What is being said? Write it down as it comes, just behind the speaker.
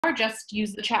webinar, just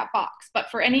use the chat box. But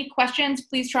for any questions,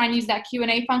 please try and use that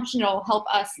Q&A function. It'll help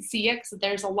us see it because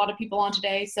there's a lot of people on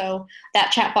today, so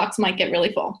that chat box might get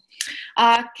really full.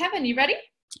 Kevin, you ready?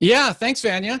 Yeah, thanks,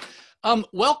 Vanya.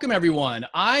 Welcome, everyone.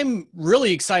 I'm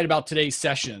really excited about today's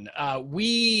session.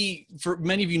 For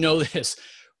many of you know this,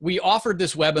 we offered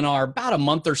this webinar about a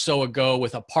month or so ago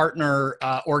with a partner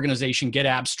organization, Get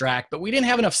Abstract, but we didn't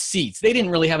have enough seats. They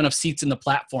didn't really have enough seats in the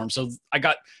platform. So I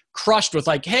got crushed with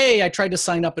like, hey, I tried to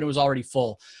sign up and it was already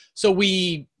full. So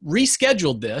we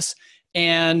rescheduled this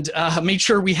and made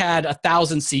sure we had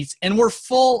 1,000 seats, and we're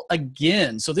full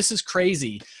again. So this is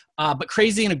crazy, but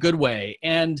crazy in a good way.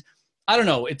 And I don't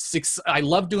know, I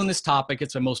love doing this topic.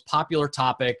 It's my most popular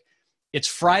topic. It's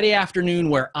Friday afternoon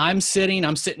where I'm sitting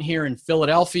here in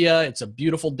Philadelphia. It's a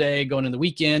beautiful day going into the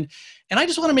weekend. And I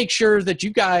just want to make sure that you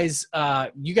guys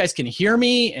can hear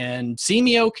me and see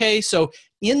me okay. So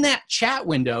in that chat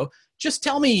window, just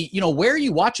tell me, where are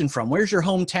you watching from? Where's your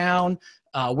hometown?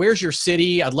 Where's your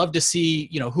city? I'd love to see,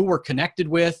 who we're connected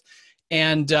with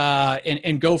and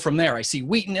go from there. I see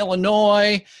Wheaton,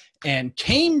 Illinois and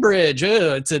Cambridge.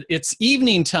 It's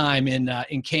evening time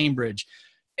in Cambridge.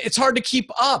 It's hard to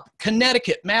keep up.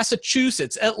 Connecticut,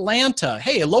 Massachusetts, Atlanta,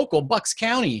 hey, a local, Bucks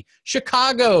County,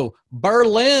 Chicago,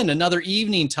 Berlin, another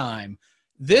evening time.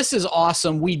 This is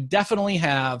awesome. We definitely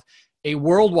have a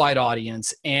worldwide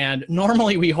audience, and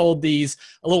normally we hold these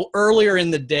a little earlier in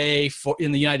the day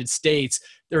in the United States.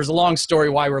 There's a long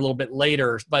story why we're a little bit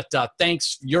later, but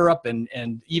thanks Europe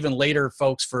and even later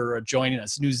folks for joining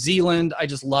us. New Zealand, I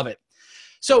just love it.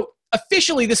 So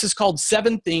officially, this is called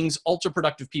 7 Things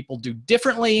Ultra-Productive People Do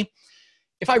Differently.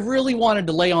 If I really wanted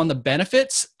to lay on the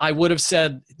benefits, I would have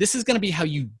said, this is going to be how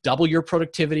you double your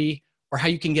productivity or how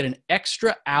you can get an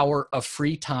extra hour of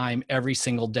free time every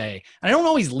single day. And I don't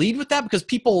always lead with that because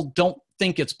people don't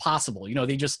think it's possible.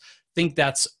 They just think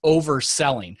that's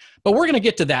overselling. But we're going to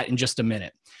get to that in just a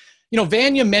minute.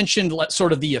 Vanya mentioned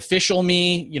sort of the official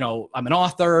me. I'm an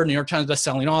author, New York Times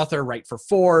bestselling author, write for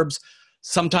Forbes.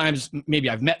 Sometimes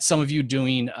maybe I've met some of you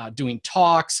doing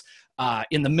talks.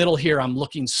 In the middle here, I'm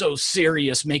looking so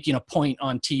serious, making a point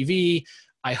on TV.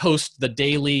 I host the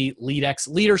daily LeadX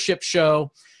leadership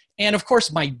show. And of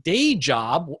course, my day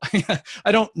job,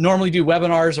 I don't normally do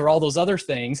webinars or all those other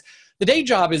things. The day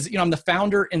job is, I'm the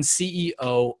founder and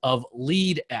CEO of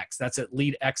LeadX. That's at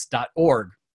leadx.org.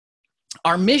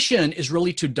 Our mission is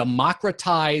really to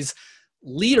democratize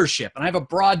leadership. And I have a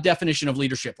broad definition of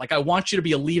leadership. Like, I want you to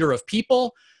be a leader of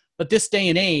people, but this day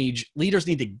and age, leaders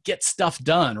need to get stuff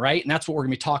done, right? And that's what we're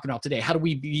gonna be talking about today. How do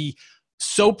we be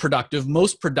so productive,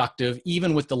 most productive,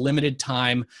 even with the limited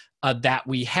time that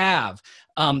we have?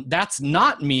 That's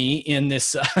not me in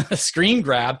this screen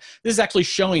grab. This is actually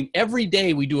showing every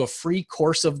day we do a free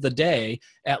course of the day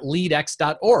at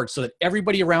leadx.org so that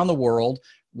everybody around the world,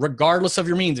 regardless of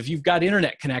your means, if you've got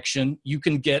internet connection, you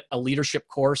can get a leadership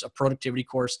course, a productivity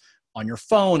course on your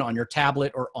phone, on your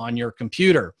tablet, or on your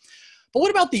computer. But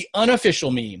what about the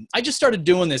unofficial me? I just started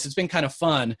doing this. It's been kind of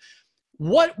fun.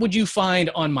 What would you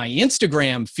find on my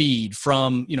Instagram feed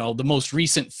from, the most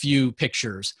recent few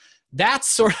pictures? That's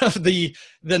sort of the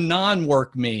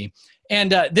non-work me.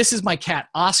 And this is my cat,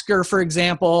 Oscar, for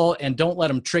example, and don't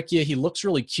let him trick you. He looks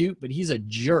really cute, but he's a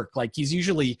jerk. Like, he's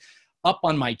usually up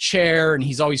on my chair and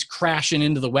he's always crashing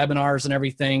into the webinars and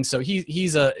everything. So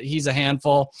he's a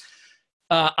handful.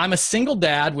 I'm a single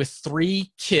dad with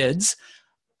 3 kids.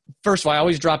 First of all, I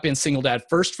always drop in single dad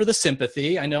first for the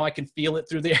sympathy. I know I can feel it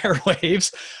through the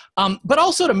airwaves. But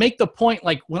also to make the point,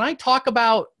 like, when I talk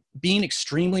about being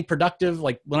extremely productive,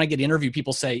 like when I get interviewed,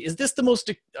 people say, is this the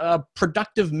most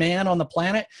productive man on the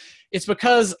planet? It's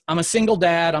because I'm a single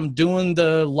dad. I'm doing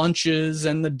the lunches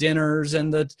and the dinners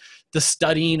and the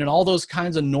studying and all those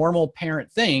kinds of normal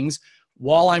parent things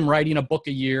while I'm writing a book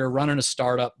a year, running a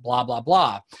startup, blah, blah,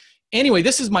 blah. Anyway,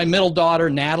 this is my middle daughter,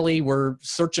 Natalie. We're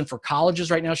searching for colleges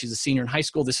right now. She's a senior in high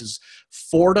school. This is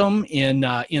Fordham in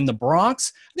the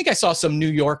Bronx. I think I saw some New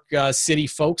York City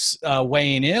folks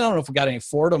weighing in. I don't know if we got any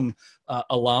Fordham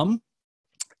alum.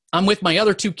 I'm with my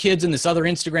other 2 kids in this other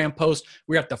Instagram post.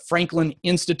 We're at the Franklin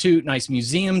Institute, nice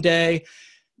museum day.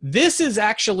 This is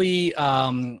actually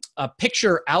a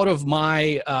picture out of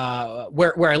my,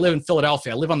 where I live in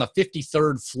Philadelphia. I live on the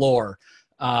 53rd floor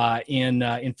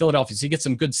in Philadelphia. So you get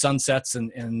some good sunsets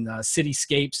and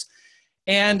cityscapes.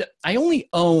 And I only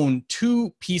own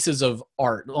 2 pieces of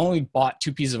art. I only bought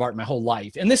 2 pieces of art my whole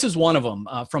life. And this is one of them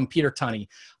from Peter Tunney.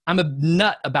 I'm a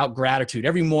nut about gratitude.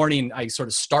 Every morning, I sort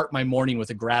of start my morning with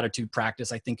a gratitude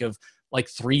practice. I think of like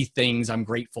 3 things I'm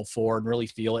grateful for and really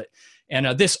feel it.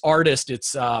 And this artist,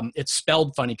 it's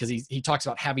spelled funny because he talks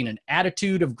about having an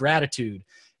attitude of gratitude.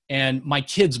 And my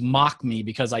kids mock me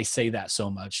because I say that so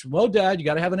much. Well, Dad, you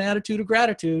got to have an attitude of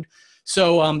gratitude.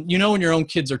 So, you know, when your own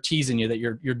kids are teasing you that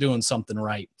you're doing something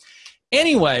right.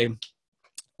 Anyway,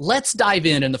 let's dive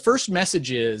in. And the first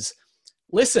message is,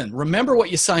 listen, remember what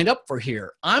you signed up for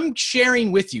here. I'm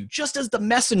sharing with you, just as the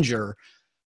messenger,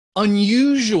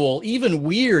 unusual, even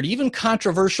weird, even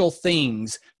controversial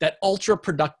things that ultra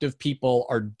productive people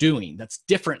are doing that's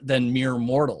different than mere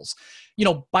mortals. You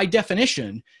know, by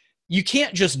definition, you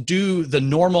can't just do the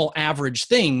normal average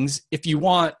things if you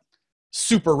want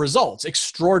super results,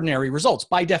 extraordinary results.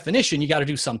 By definition, you got to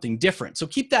do something different. So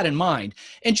keep that in mind.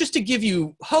 And just to give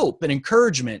you hope and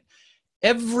encouragement,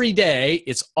 every day,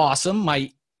 it's awesome.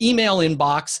 My email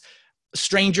inbox,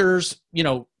 strangers, you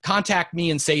know, contact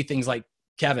me and say things like,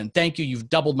 Kevin, thank you. You've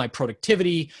doubled my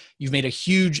productivity. You've made a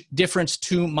huge difference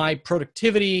to my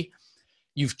productivity.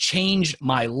 You've changed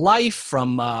my life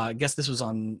from, I guess this was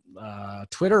on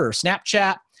Twitter or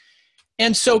Snapchat.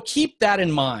 And so keep that in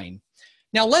mind.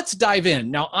 Now let's dive in.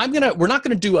 Now we're not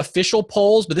going to do official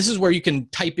polls, but this is where you can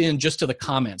type in just to the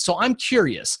comments. So I'm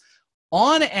curious,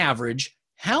 on average,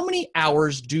 how many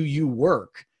hours do you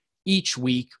work each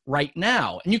week right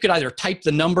now? And you could either type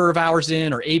the number of hours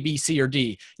in or A, B, C, or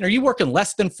D. You know, are you working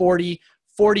less than 40,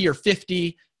 40 or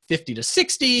 50, 50 to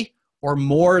 60, or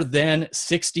more than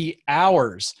 60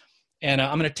 hours? And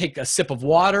I'm going to take a sip of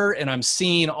water, and I'm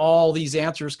seeing all these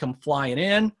answers come flying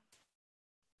in.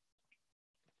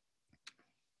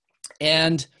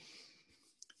 And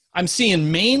I'm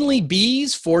seeing mainly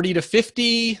B's, 40 to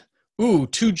 50. Ooh,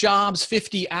 2 jobs,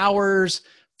 50 hours,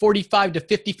 45 to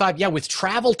 55. Yeah, with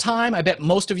travel time, I bet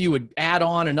most of you would add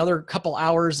on another couple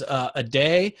hours a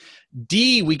day.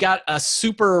 D, we got a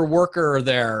super worker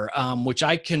there, which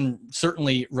I can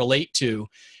certainly relate to.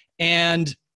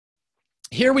 And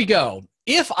here we go.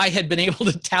 If I had been able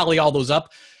to tally all those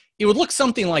up, it would look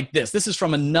something like this. This is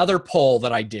from another poll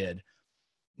that I did.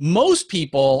 Most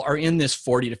people are in this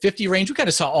 40 to 50 range. We kind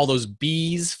of saw all those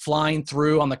B's flying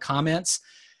through on the comments.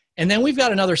 And then we've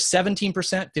got another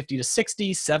 17%, 50 to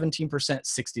 60, 17%,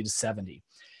 60 to 70.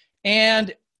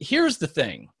 And here's the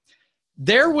thing.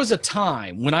 There was a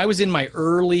time when I was in my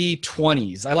early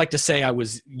 20s. I like to say I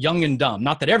was young and dumb.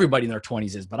 Not that everybody in their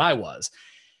 20s is, but I was.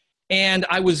 And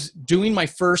I was doing my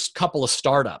first couple of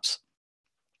startups.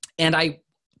 And I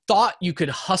thought you could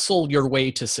hustle your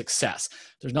way to success.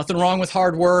 There's nothing wrong with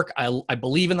hard work. I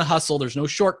believe in the hustle. There's no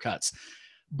shortcuts.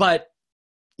 But,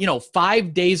 you know,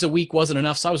 5 days a week wasn't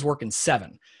enough, so I was working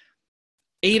 7.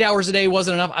 8 hours a day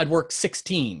wasn't enough. I'd work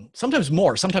 16, sometimes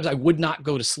more. Sometimes I would not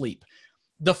go to sleep.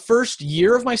 The first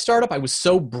year of my startup, I was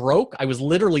so broke, I was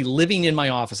literally living in my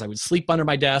office. I would sleep under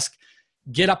my desk,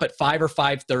 get up at 5 or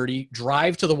 5:30,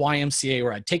 drive to the YMCA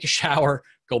where I'd take a shower,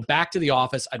 go back to the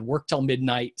office. I'd work till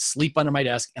midnight, sleep under my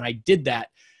desk. And I did that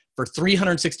for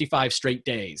 365 straight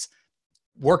days.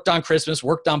 Worked on Christmas,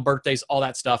 worked on birthdays, all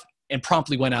that stuff, and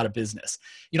promptly went out of business.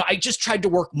 You know, I just tried to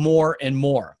work more and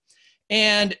more.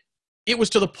 And it was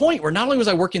to the point where not only was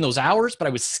I working those hours, but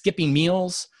I was skipping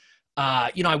meals.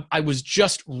 You know, I was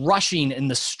just rushing, and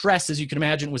the stress, as you can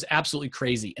imagine, was absolutely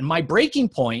crazy. And my breaking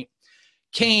point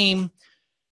came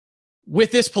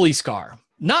with this police car.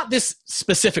 Not this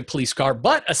specific police car,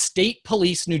 but a state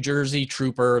police New Jersey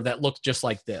trooper that looked just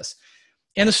like this.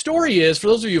 And the story is, for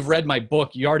those of you who've read my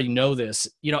book, you already know this.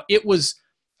 You know, it was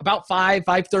about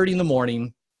 5:30 in the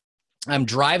morning. I'm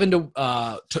driving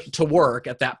to work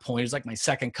at that point. It's like my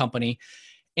second company.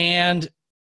 And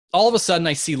all of a sudden,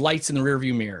 I see lights in the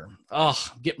rearview mirror. Oh,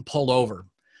 I'm getting pulled over.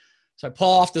 So I pull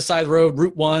off the side of the road,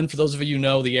 Route 1, for those of you who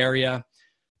know the area.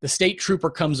 The state trooper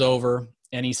comes over.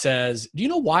 And he says, do you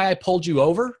know why I pulled you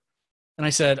over? And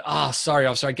I said, sorry,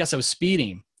 officer, I guess I was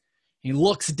speeding. He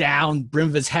looks down, brim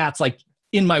of his hat's like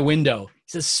in my window.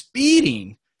 He says, speeding?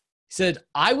 He said,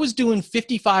 I was doing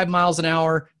 55 miles an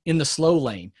hour in the slow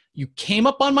lane. You came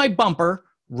up on my bumper,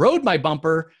 rode my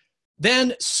bumper,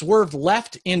 then swerved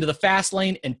left into the fast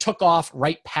lane and took off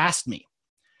right past me.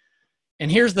 And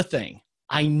here's the thing.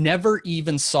 I never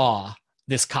even saw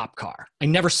this cop car. I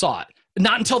never saw it.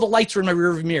 Not until the lights were in my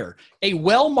rearview mirror. A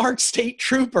well-marked state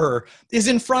trooper is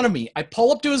in front of me. I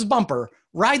pull up to his bumper,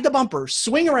 ride the bumper,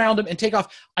 swing around him, and take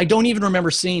off. I don't even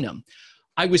remember seeing him.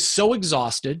 I was so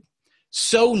exhausted,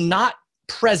 so not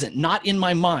present, not in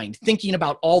my mind, thinking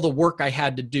about all the work I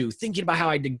had to do, thinking about how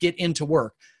I had to get into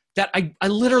work, that I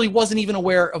literally wasn't even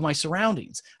aware of my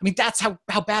surroundings. I mean, that's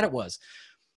how bad it was.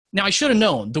 Now, I should have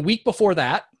known. The week before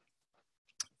that,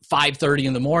 5:30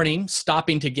 in the morning,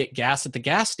 stopping to get gas at the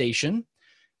gas station,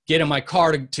 get in my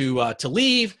car to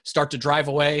leave, start to drive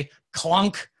away,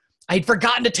 clunk. I had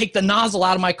forgotten to take the nozzle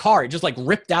out of my car. It just like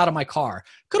ripped out of my car.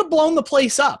 Could have blown the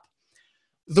place up.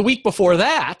 the week before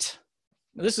that,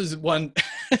 this is one,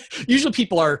 usually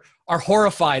people are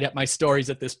horrified at my stories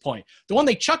at this point. The one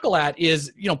they chuckle at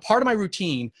is, part of my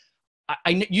routine,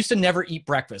 I used to never eat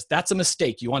breakfast. That's a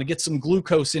mistake. You want to get some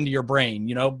glucose into your brain,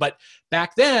 but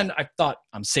back then I thought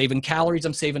I'm saving calories,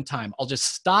 I'm saving time. I'll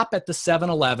just stop at the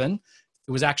 7-Eleven.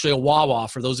 It was actually a Wawa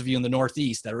for those of you in the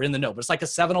Northeast that are in the know, but it's like a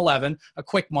 7-Eleven, a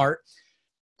Quick Mart,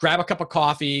 grab a cup of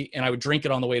coffee, and I would drink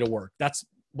it on the way to work. That's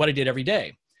what I did every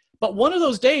day. But one of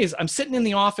those days I'm sitting in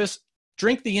the office,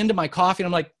 drink the end of my coffee, and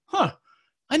I'm like,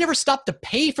 I never stopped to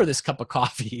pay for this cup of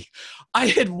coffee. I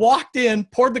had walked in,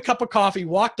 poured the cup of coffee,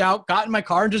 walked out, got in my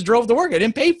car, and just drove to work. I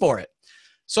didn't pay for it.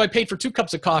 So I paid for 2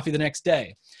 cups of coffee the next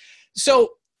day. So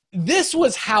this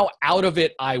was how out of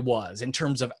it I was in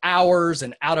terms of hours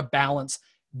and out of balance.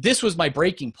 This was my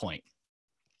breaking point.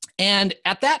 And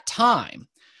at that time,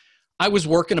 I was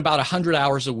working about 100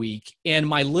 hours a week, and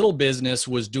my little business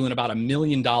was doing about $1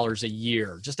 million a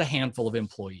year, just a handful of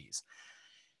employees.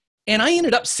 And I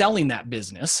ended up selling that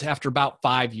business after about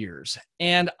 5 years.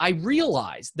 And I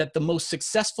realized that the most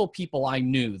successful people I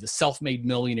knew, the self-made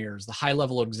millionaires, the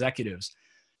high-level executives,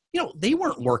 they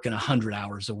weren't working 100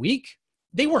 hours a week.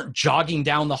 They weren't jogging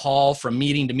down the hall from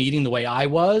meeting to meeting the way I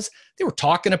was. They were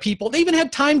talking to people. They even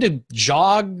had time to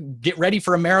jog, get ready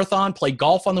for a marathon, play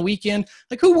golf on the weekend.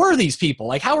 Like, who were these people?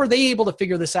 Like, how are they able to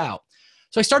figure this out?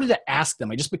 So I started to ask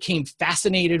them. I just became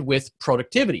fascinated with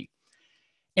productivity.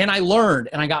 And I learned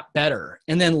and I got better.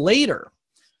 And then later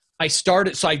I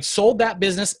sold that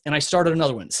business and I started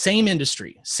another one. Same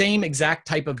industry, same exact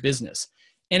type of business.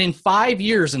 And in 5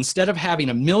 years, instead of having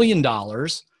 $1 million,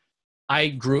 I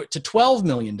grew it to $12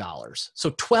 million.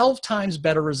 So 12 times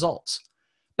better results.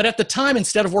 But at the time,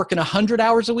 instead of working 100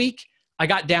 hours a week, I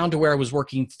got down to where I was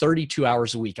working 32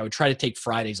 hours a week. I would try to take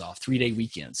Fridays off, 3-day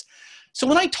weekends. So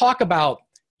when I talk about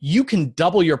you can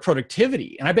double your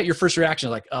productivity, and I bet your first reaction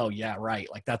is like, oh yeah, right.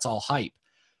 Like that's all hype.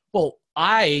 Well,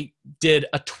 I did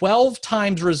a 12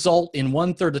 times result in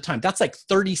 1/3 the time. That's like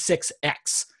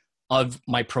 36x of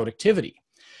my productivity.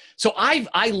 So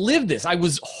I lived this. I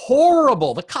was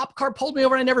horrible. The cop car pulled me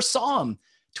over and I never saw him,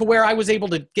 to where I was able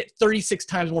to get 36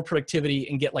 times more productivity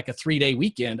and get like a 3-day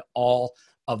weekend all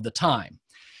of the time.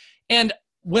 And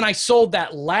when I sold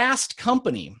that last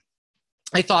company,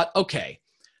 I thought, okay,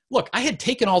 look, I had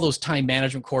taken all those time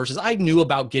management courses. I knew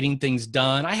about getting things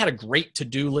done. I had a great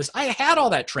to-do list. I had all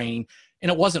that training and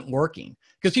it wasn't working,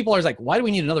 because people are always like, why do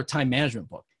we need another time management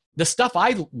book? The stuff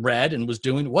I read and was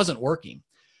doing wasn't working.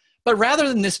 But rather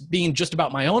than this being just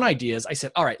about my own ideas, I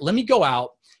said, all right, let me go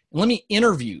out and let me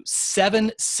interview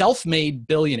 7 self-made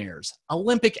billionaires,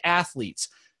 Olympic athletes,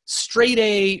 straight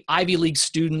A Ivy League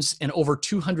students, and over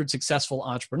 200 successful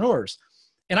entrepreneurs.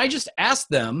 And I just asked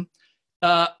them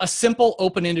a simple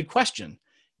open-ended question.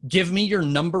 Give me your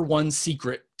number one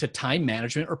secret to time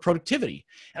management or productivity.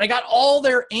 And I got all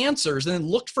their answers and then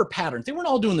looked for patterns. They weren't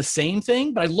all doing the same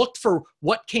thing, but I looked for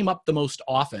what came up the most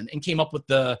often and came up with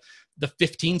the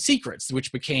 15 secrets,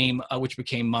 which became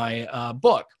my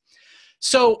book.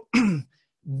 So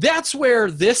that's where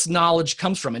this knowledge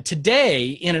comes from. And today,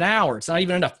 in an hour, it's not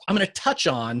even enough, I'm going to touch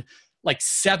on like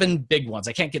 7 big ones.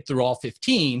 I can't get through all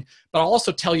 15, but I'll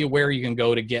also tell you where you can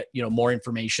go to get, more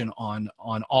information on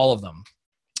all of them.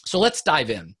 So let's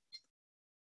dive in.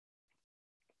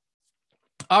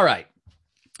 All right.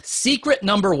 Secret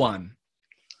number 1,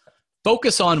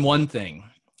 focus on one thing.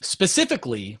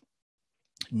 Specifically,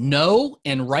 know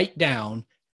and write down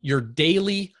your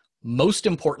daily most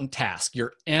important task,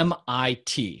 your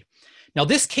MIT. Now,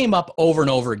 this came up over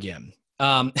and over again.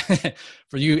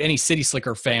 For you, any City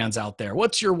Slicker fans out there,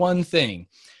 what's your one thing?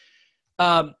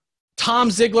 Tom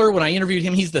Ziglar, when I interviewed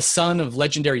him, he's the son of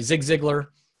legendary Zig Ziglar.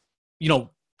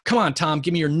 Come on, Tom,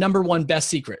 give me your number 1 best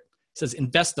secret. It says,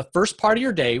 invest the first part of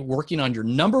your day working on your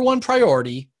number 1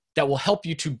 priority that will help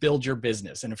you to build your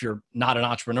business. And if you're not an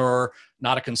entrepreneur,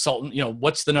 not a consultant,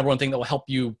 what's the number 1 thing that will help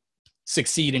you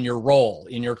succeed in your role,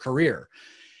 in your career?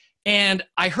 And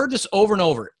I heard this over and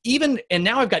over, and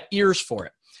now I've got ears for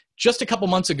it. Just a couple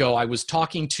months ago, I was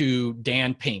talking to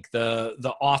Dan Pink,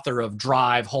 the author of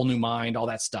Drive, Whole New Mind, all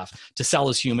that stuff, To Sell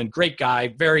is Human. Great guy,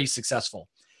 very successful.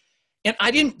 And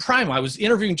I didn't prime him. I was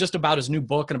interviewing just about his new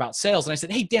book and about sales. And I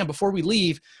said, hey, Dan, before we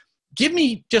leave, give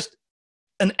me just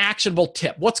an actionable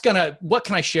tip. What can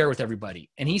I share with everybody?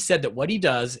 And he said that what he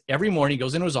does every morning, he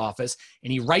goes into his office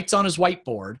and he writes on his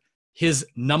whiteboard his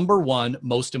number 1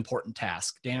 most important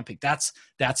task. Dan Pink, that's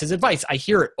his advice. I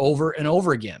hear it over and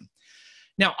over again.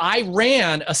 Now, I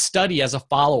ran a study as a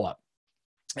follow-up,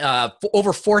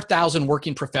 over 4,000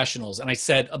 working professionals, and I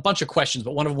said a bunch of questions,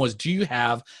 but one of them was, do you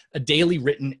have a daily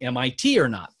written MIT or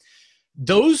not?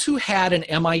 Those who had an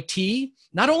MIT,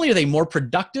 not only are they more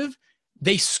productive,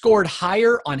 they scored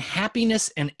higher on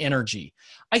happiness and energy.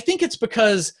 I think it's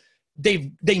because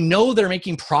they know they're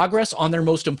making progress on their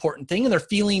most important thing and they're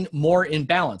feeling more in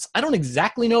balance. I don't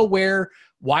exactly know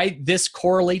why this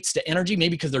correlates to energy,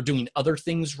 maybe because they're doing other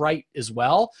things right as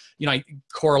well.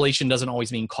 Correlation doesn't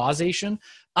always mean causation.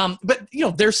 But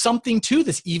there's something to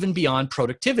this even beyond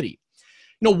productivity.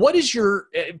 What is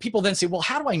people then say, well,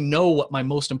 how do I know what my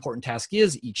most important task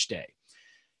is each day?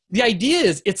 The idea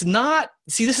is it's not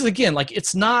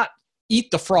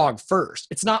eat the frog first.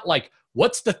 It's not like,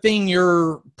 what's the thing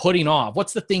you're putting off?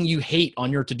 What's the thing you hate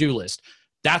on your to-do list?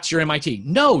 That's your MIT.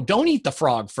 No, don't eat the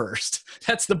frog first.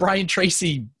 That's the Brian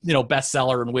Tracy,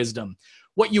 bestseller and wisdom.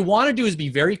 What you want to do is be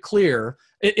very clear.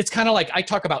 It's kind of like I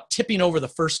talk about tipping over the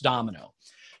first domino.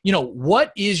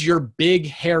 What is your big,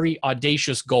 hairy,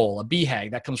 audacious goal? A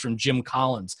BHAG, that comes from Jim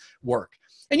Collins' work.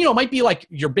 And, it might be like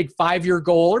your big 5-year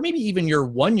goal or maybe even your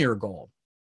 1-year goal.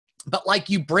 But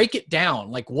you break it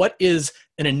down, what is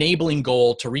an enabling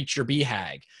goal to reach your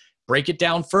BHAG? Break it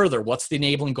down further. What's the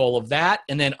enabling goal of that?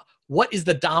 And then what is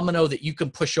the domino that you can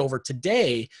push over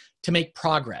today to make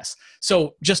progress?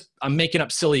 So I'm making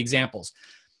up silly examples.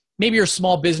 Maybe you're a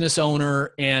small business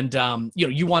owner and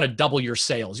you want to double your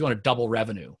sales. You want to double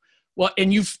revenue. Well,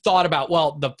 and you've thought about,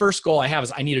 the first goal I have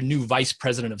is I need a new vice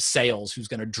president of sales who's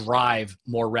going to drive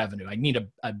more revenue. I need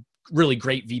a really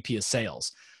great VP of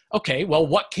sales. Okay, well,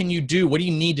 what can you do? What do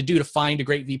you need to do to find a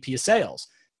great VP of sales?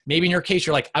 Maybe in your case,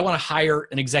 you're like, I want to hire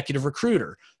an executive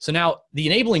recruiter. So now the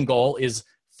enabling goal is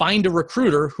find a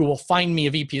recruiter who will find me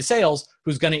a VP of sales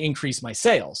who's going to increase my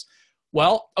sales.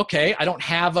 Well, okay, I don't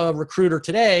have a recruiter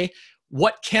today.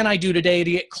 What can I do today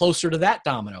to get closer to that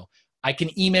domino? I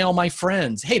can email my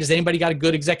friends. Hey, does anybody got a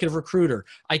good executive recruiter?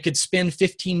 I could spend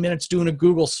 15 minutes doing a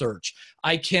Google search.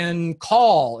 I can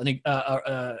call an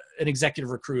executive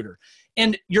recruiter.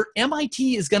 And your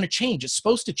MIT is going to change. It's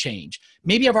supposed to change.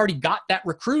 Maybe I've already got that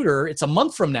recruiter. It's a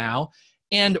month from now.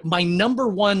 And my number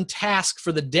one task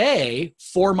for the day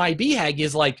for my BHAG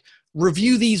is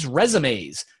review these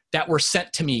resumes that were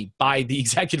sent to me by the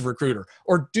executive recruiter,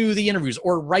 or do the interviews,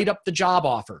 or write up the job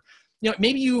offer.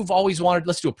 Maybe you've always wanted,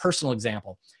 let's do a personal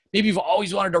example. Maybe you've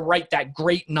always wanted to write that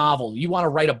great novel. You want to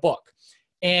write a book.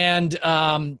 And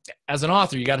as an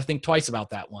author, you got to think twice about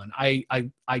that one. I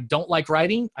don't like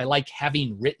writing. I like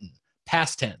having written,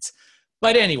 past tense.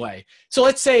 But anyway, so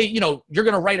let's say, you're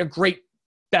going to write a great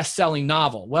best-selling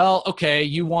novel. Well, okay,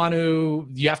 you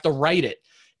have to write it.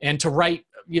 And to write,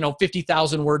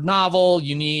 50,000 word novel,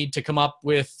 you need to come up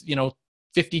with,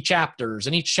 50 chapters,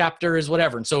 and each chapter is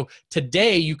whatever. And so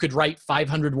today you could write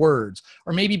 500 words,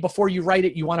 or maybe before you write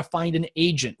it, you want to find an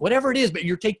agent, whatever it is, but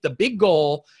you take the big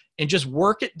goal and just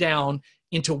work it down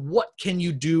into what can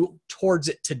you do towards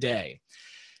it today.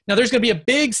 Now there's going to be a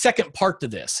big second part to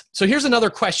this. So here's another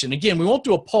question. Again, we won't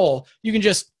do a poll. You can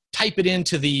just type it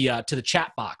into the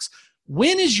chat box.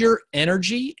 When is your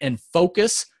energy and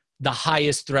focus the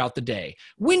highest throughout the day?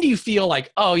 When do you feel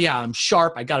like, oh yeah, I'm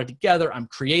sharp, I got it together, I'm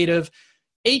creative?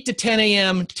 8 to 10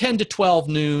 a.m., 10 to 12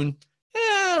 noon,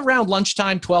 around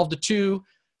lunchtime, 12 to 2,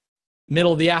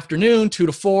 middle of the afternoon, 2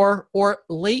 to 4, or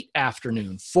late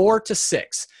afternoon, 4 to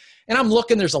 6. And I'm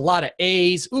looking, there's a lot of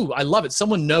A's. Ooh, I love it.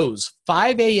 Someone knows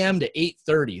 5 a.m. to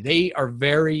 8:30. They are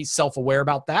very self-aware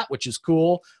about that, which is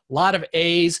cool. A lot of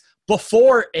A's.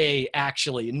 Before A,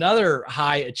 actually, another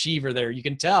high achiever there. You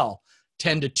can tell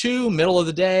 10 to 2, middle of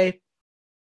the day.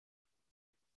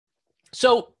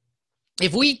 So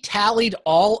if we tallied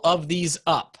all of these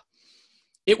up,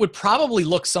 it would probably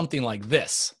look something like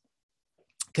this,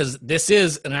 because this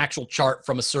is an actual chart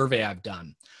from a survey I've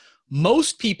done.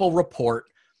 Most people report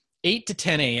 8 to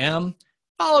 10 a.m.,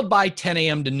 followed by 10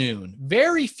 a.m. to noon.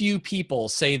 Very few people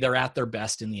say they're at their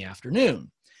best in the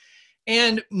afternoon.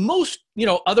 And most,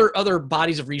 other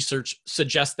bodies of research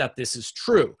suggest that this is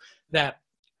true, that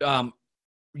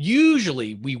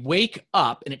usually we wake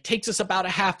up and it takes us about a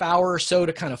half hour or so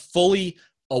to kind of fully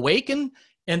awaken.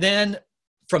 And then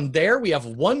from there, we have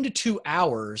 1 to 2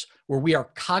 hours where we are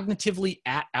cognitively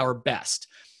at our best.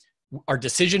 Our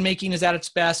decision-making is at its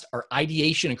best. Our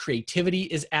ideation and creativity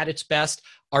is at its best.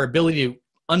 Our ability to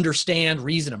understand,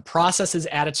 reason, and process is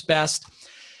at its best.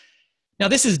 Now,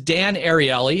 this is Dan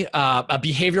Ariely, a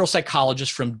behavioral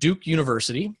psychologist from Duke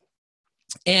University.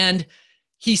 And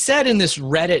he said in this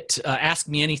Reddit, Ask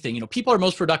Me Anything, people are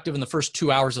most productive in the first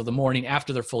 2 hours of the morning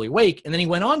after they're fully awake. And then he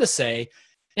went on to say,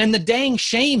 and the dang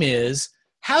shame is,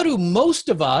 how do most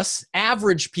of us,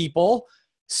 average people,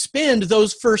 spend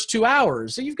those first 2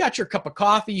 hours? So you've got your cup of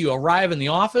coffee, you arrive in the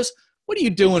office. What are you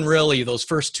doing really those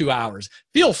first 2 hours?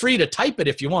 Feel free to type it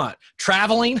if you want.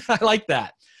 Traveling, I like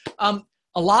that.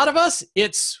 A lot of us,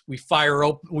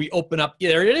 we open up,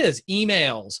 there it is,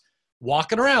 emails,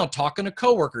 walking around, talking to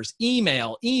coworkers,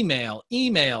 emails.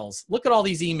 Look at all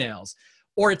these emails.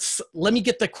 Or it's, let me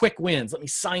get the quick wins. Let me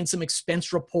sign some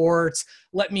expense reports.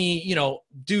 Let me,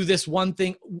 do this one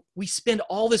thing. We spend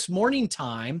all this morning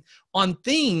time on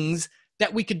things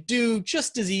that we could do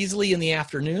just as easily in the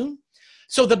afternoon.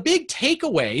 So the big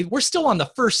takeaway, we're still on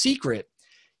the first secret,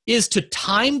 is to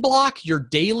time block your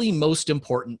daily most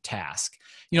important task.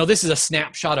 This is a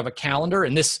snapshot of a calendar,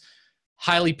 and this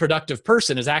highly productive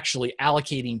person is actually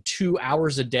allocating 2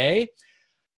 hours a day.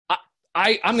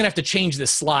 I'm going to have to change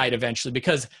this slide eventually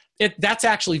because that's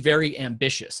actually very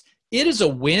ambitious. It is a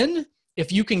win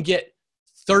if you can get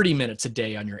 30 minutes a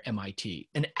day on your MIT.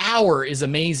 An hour is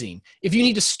amazing. If you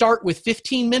need to start with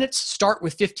 15 minutes, start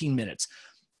with 15 minutes.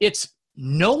 It's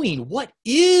knowing what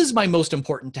is my most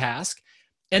important task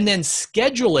and then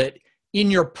schedule it in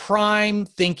your prime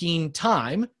thinking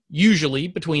time, usually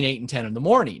between 8 and 10 in the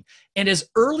morning, and as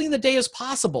early in the day as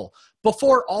possible,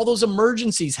 before all those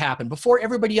emergencies happen, before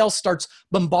everybody else starts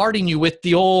bombarding you with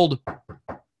the old,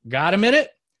 got a minute?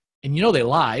 And they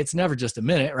lie. It's never just a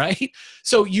minute, right?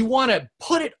 So you want to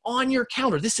put it on your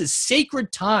calendar. This is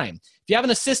sacred time. If you have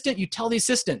an assistant, you tell the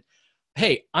assistant,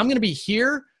 hey, I'm going to be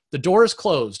here. The door is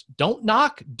closed. Don't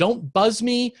knock. Don't buzz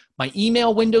me. My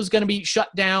email window is going to be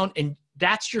shut down. And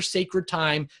that's your sacred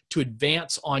time to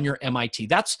advance on your MIT.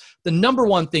 That's the number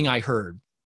one thing I heard.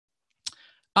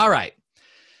 All right.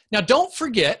 Now, don't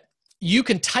forget, you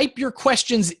can type your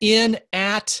questions in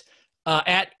at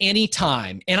any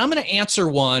time. And I'm going to answer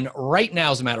one right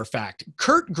now, as a matter of fact.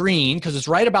 Kurt Green, because it's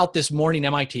right about this morning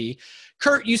MIT.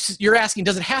 Kurt, you're asking,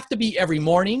 does it have to be every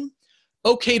morning?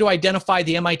 Okay to identify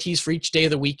the MITs for each day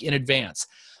of the week in advance.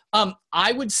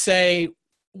 I would say,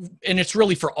 and it's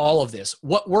really for all of this,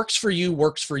 what works for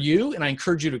you, and I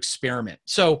encourage you to experiment.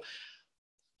 So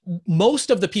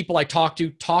most of the people I talked to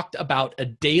talked about a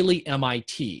daily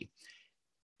MIT.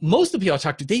 Most of the people I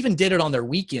talked to, they even did it on their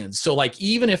weekends. So like,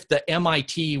 even if the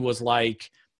MIT was like,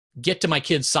 get to my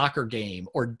kid's soccer game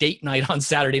or date night on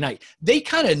Saturday night, they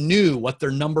kind of knew what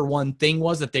their number one thing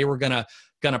was that they were gonna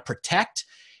protect.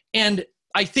 And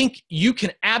I think you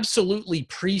can absolutely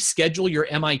pre-schedule your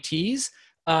MITs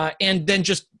and then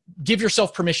just give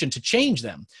yourself permission to change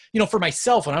them. For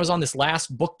myself, when I was on this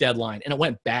last book deadline and it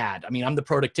went bad, I mean, I'm the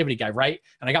productivity guy, right?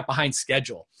 And I got behind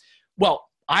schedule. Well,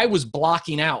 I was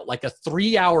blocking out like a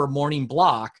 3-hour morning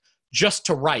block just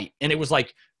to write. And it was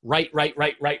like, write.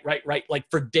 Like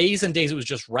for days and days, it was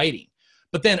just writing.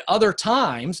 But then other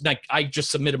times, like I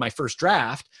just submitted my first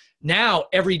draft. Now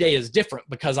every day is different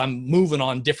because I'm moving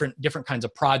on different kinds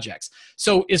of projects.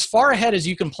 So as far ahead as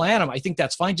you can plan them, I think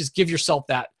that's fine. Just give yourself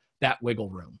that wiggle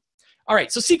room. All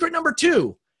right, so secret number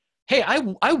 2. Hey,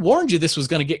 I warned you this was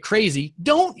going to get crazy.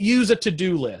 Don't use a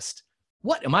to-do list.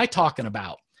 What am I talking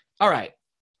about? All right.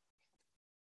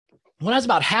 When I was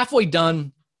about halfway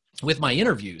done with my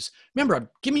interviews, remember,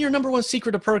 give me your number one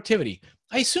secret of productivity.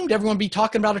 I assumed everyone would be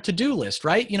talking about a to-do list,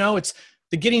 right? It's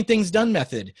the getting things done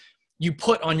method. You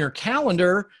put on your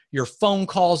calendar your phone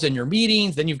calls and your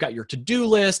meetings, then you've got your to-do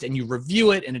list and you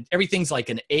review it, and everything's like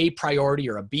an A priority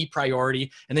or a B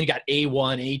priority, and then you got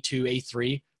A1, A2,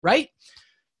 A3, right?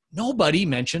 Nobody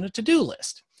mentioned a to-do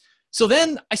list. So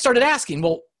then I started asking,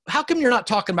 well, how come you're not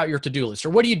talking about your to-do list? Or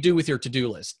what do you do with your to-do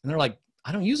list? And they're like,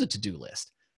 I don't use a to-do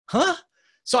list. Huh?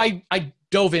 So I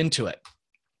dove into it.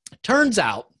 Turns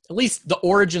out, at least the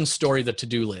origin story of the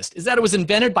to-do list, is that it was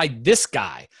invented by this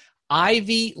guy,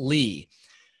 Ivy Lee.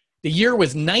 The year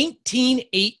was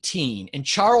 1918, and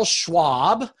Charles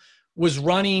Schwab was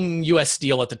running US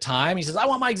Steel at the time. He says, I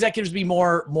want my executives to be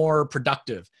more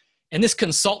productive. And this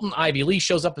consultant, Ivy Lee,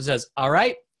 shows up and says, all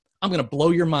right, I'm going to blow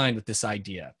your mind with this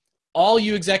idea. All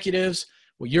you executives,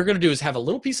 what you're going to do is have a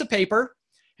little piece of paper,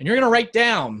 and you're going to write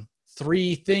down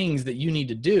 3 things that you need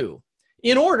to do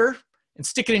in order and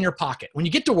stick it in your pocket. When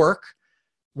you get to work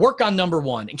on number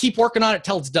 1 and keep working on it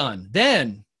till it's done.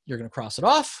 Then you're going to cross it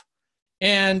off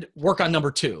and work on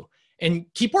number 2 and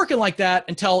keep working like that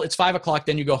until it's 5 o'clock.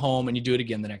 Then you go home and you do it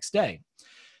again the next day.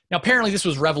 Now, apparently this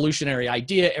was a revolutionary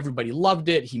idea. Everybody loved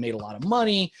it. He made a lot of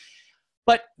money,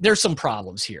 but there's some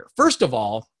problems here. First of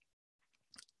all,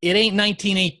 it ain't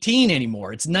 1918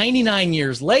 anymore. It's 99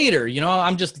 years later.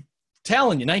 I'm just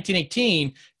telling you, 1918,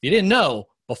 if you didn't know,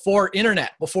 before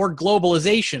internet, before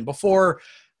globalization, before,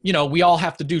 we all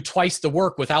have to do twice the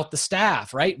work without the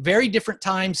staff, right? Very different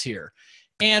times here.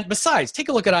 And besides, take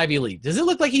a look at Ivy Lee. Does it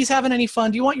look like he's having any fun?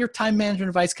 Do you want your time management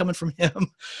advice coming from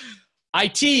him? I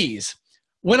tease.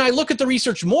 When I look at the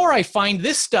research more, I find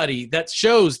this study that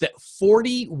shows that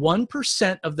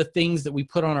 41% of the things that we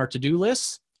put on our to-do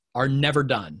lists are never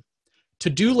done.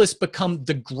 to-do lists become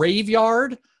the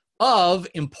graveyard of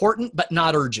important but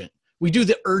not urgent. We do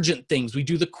the urgent things. We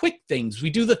do the quick things.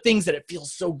 We do the things that it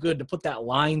feels so good to put that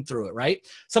line through it, right?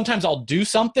 Sometimes I'll do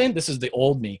something. This is the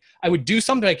old me. I would do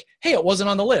something like, hey, it wasn't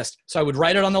on the list. So I would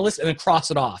write it on the list and then cross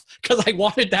it off because I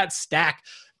wanted that stack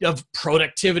of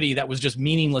productivity that was just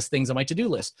meaningless things on my to-do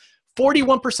list.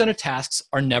 41% of tasks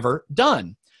are never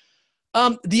done.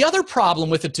 The other problem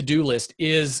with a to-do list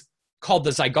is called the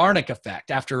Zeigarnik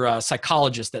effect, after a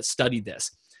psychologist that studied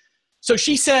this. So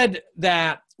she said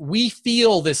that we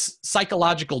feel this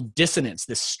psychological dissonance,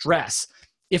 this stress,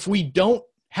 if we don't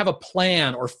have a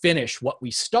plan or finish what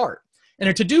we start. And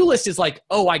a to-do list is like,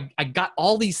 oh, I got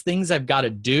all these things I've got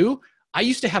to do. I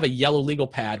used to have a yellow legal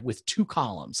pad with 2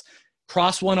 columns,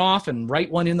 cross one off and write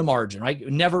one in the margin, right?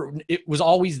 It was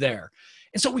always there.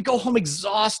 And so we go home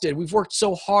exhausted. We've worked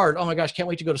so hard. Oh my gosh, can't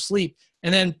wait to go to sleep.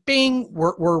 And then bing,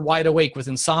 we're wide awake with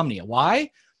insomnia. Why?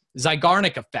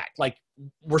 Zeigarnik effect. Like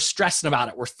we're stressing about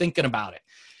it. We're thinking about it.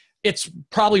 It's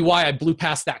probably why I blew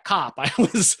past that cop. I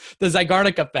was the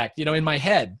Zeigarnik effect, in my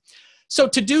head. So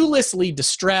to-do lists lead to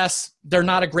stress. They're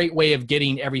not a great way of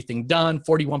getting everything done.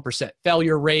 41%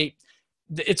 failure rate.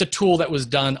 It's a tool that was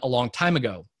done a long time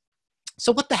ago.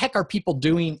 So what the heck are people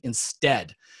doing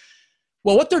instead?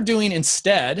 Well, what they're doing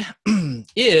instead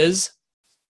is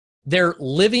they're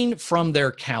living from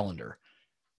their calendar.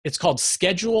 It's called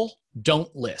schedule,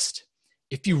 don't list.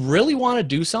 If you really want to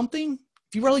do something,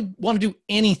 if you really want to do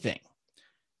anything,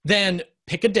 then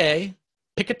pick a day,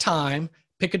 pick a time,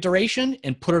 pick a duration,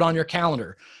 and put it on your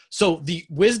calendar. So the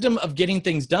wisdom of getting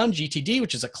things done, GTD,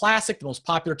 which is a classic, the most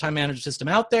popular time management system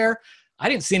out there, I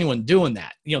didn't see anyone doing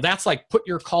that. That's like put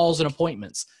your calls and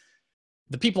appointments.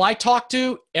 The people I talked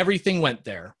to, everything went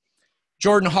there.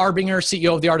 Jordan Harbinger,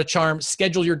 CEO of The Art of Charm,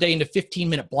 schedule your day into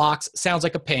 15-minute blocks. Sounds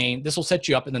like a pain. This will set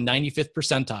you up in the 95th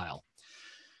percentile.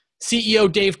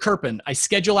 CEO Dave Kerpen, I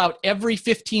schedule out every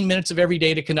 15 minutes of every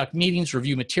day to conduct meetings,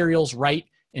 review materials, write,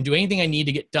 and do anything I need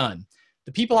to get done.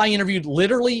 The people I interviewed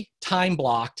literally time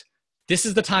blocked. This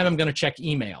is the time I'm going to check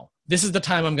email. This is the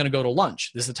time I'm going to go to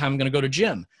lunch. This is the time I'm going to go to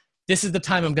gym. This is the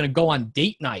time I'm going to go on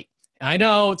date night. And I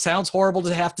know it sounds horrible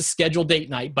to have to schedule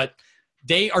date night, but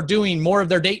they are doing more of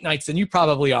their date nights than you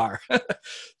probably are.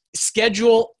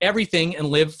 Schedule everything and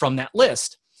live from that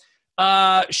list.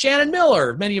 Shannon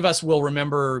Miller, many of us will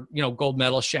remember, gold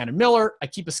medalist Shannon Miller. I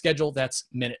keep a schedule that's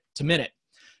minute to minute.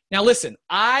 Now listen,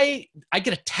 I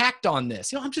get attacked on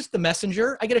this. I'm just the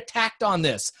messenger. I get attacked on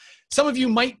this. Some of you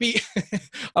might be,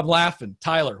 I'm laughing.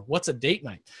 Tyler, what's a date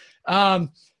night?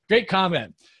 Great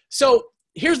comment. So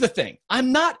here's the thing.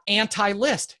 I'm not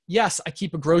anti-list. Yes, I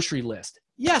keep a grocery list.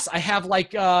 Yes, I have I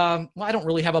don't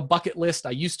really have a bucket list.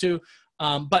 I used to,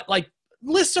 but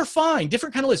lists are fine,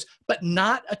 different kind of lists, but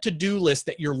not a to-do list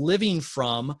that you're living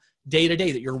from day to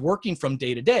day, that you're working from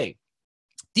day to day.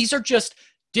 These are just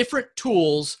different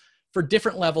tools for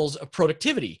different levels of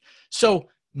productivity. So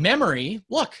memory,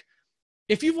 look,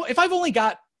 if I've only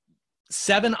got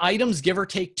 7 items, give or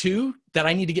take 2, that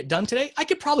I need to get done today, I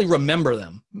could probably remember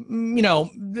them.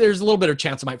 There's a little bit of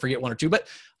chance I might forget 1 or 2, but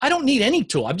I don't need any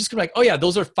tool. I'm just gonna be like, oh yeah,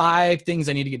 those are 5 things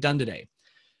I need to get done today.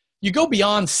 You go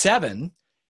beyond 7,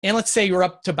 and let's say you're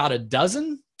up to about a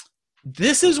dozen.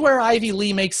 This is where Ivy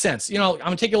Lee makes sense. I'm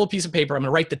gonna take a little piece of paper. I'm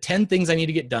gonna write the 10 things I need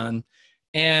to get done,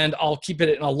 and I'll keep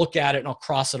it and I'll look at it and I'll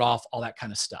cross it off, all that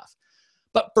kind of stuff.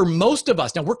 But for most of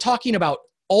us, now we're talking about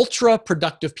ultra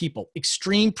productive people,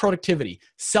 extreme productivity,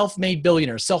 self-made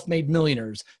billionaires, self-made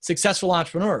millionaires, successful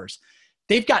entrepreneurs.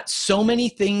 They've got so many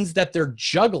things that they're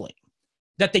juggling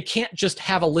that they can't just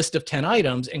have a list of 10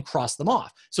 items and cross them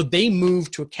off. So they move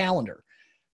to a calendar.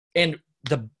 And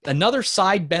another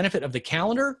side benefit of the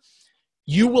calendar,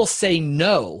 you will say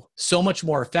no so much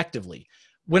more effectively.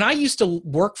 When I used to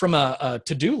work from a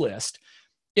to-do list,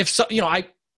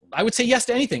 I would say yes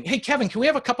to anything. Hey, Kevin, can we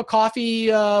have a cup of coffee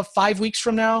 5 weeks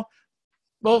from now?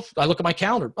 Well, I look at my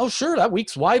calendar. Oh, sure, that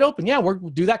week's wide open. Yeah, we'll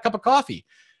do that cup of coffee.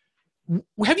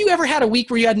 Have you ever had a week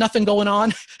where you had nothing going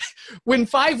on? When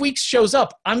 5 weeks shows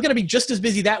up, I'm going to be just as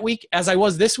busy that week as I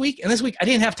was this week. And this week, I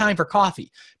didn't have time for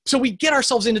coffee. So we get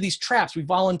ourselves into these traps. We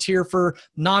volunteer for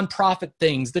nonprofit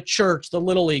things, the church, the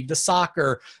Little League, the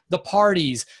soccer, the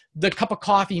parties, the cup of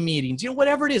coffee meetings,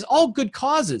 whatever it is, all good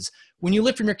causes. When you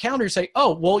live from your calendar, you say,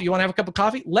 oh, well, you want to have a cup of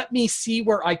coffee? Let me see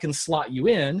where I can slot you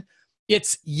in.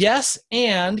 It's yes,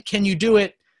 and can you do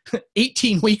it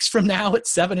 18 weeks from now at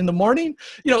 7 in the morning?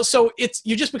 So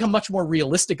you just become much more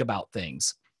realistic about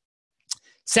things.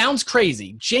 Sounds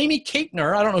crazy. Jamie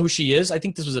Kaitner, I don't know who she is. I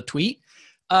think this was a tweet.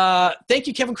 Thank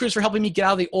you, Kevin Kruse, for helping me get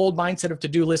out of the old mindset of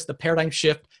to-do list. The paradigm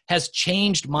shift has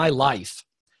changed my life.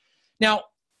 Now,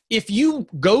 if you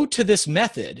go to this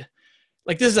method,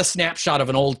 like this is a snapshot of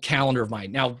an old calendar of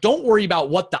mine. Now, don't worry about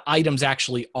what the items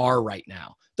actually are right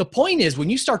now. The point is, when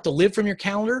you start to live from your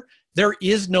calendar, there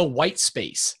is no white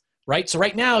space, right? So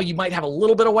right now you might have a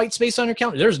little bit of white space on your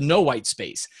calendar. There's no white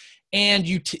space. And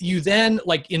you then,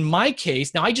 like in my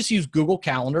case, now I just use Google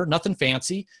Calendar, nothing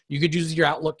fancy. You could use your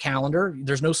Outlook calendar.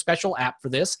 There's no special app for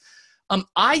this.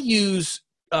 I use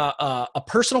a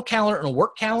personal calendar and a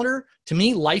work calendar. To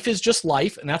me, life is just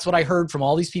life. And that's what I heard from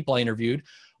all these people I interviewed.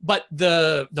 But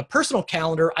the personal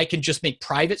calendar, I can just make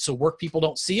private so work people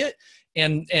don't see it.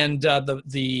 And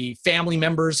the family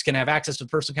members can have access to the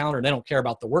personal calendar and they don't care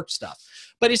about the work stuff.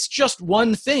 But it's just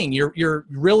one thing. You're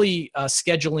really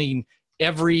scheduling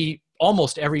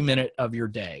almost every minute of your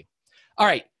day. All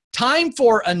right, time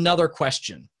for another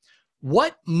question.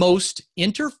 What most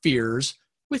interferes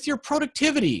with your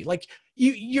productivity? Like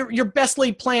your best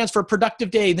laid plans for a productive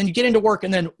day, then you get into work,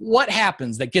 and then what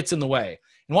happens that gets in the way?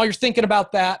 And while you're thinking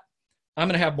about that, I'm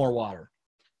going to have more water.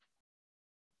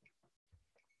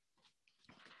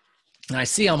 And I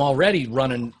see I'm already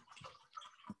running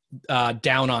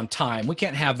down on time. We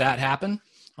can't have that happen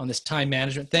on this time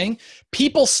management thing.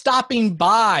 People stopping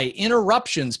by,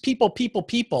 interruptions, people,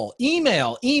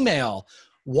 email,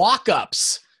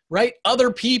 walk-ups, right?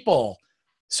 Other people.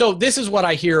 So this is what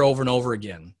I hear over and over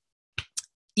again.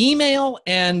 Email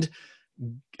and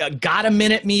got a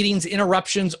minute meetings,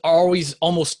 interruptions are always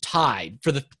almost tied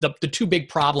for the two big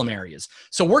problem areas.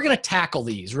 So we're going to tackle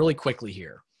these really quickly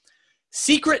here.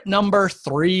 Secret number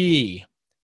 3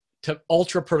 to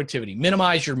ultra productivity: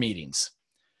 minimize your meetings.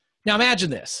 Now imagine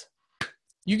this.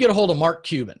 You get a hold of Mark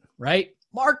Cuban, right?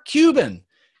 Mark Cuban,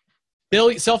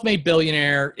 self-made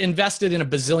billionaire, invested in a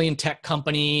bazillion tech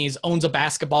companies, owns a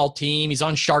basketball team. He's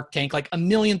on Shark Tank, like a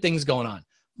million things going on.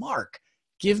 Mark,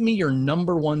 give me your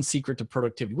number 1 secret to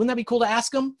productivity. Wouldn't that be cool to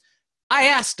ask him? I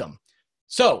asked him.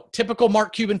 So typical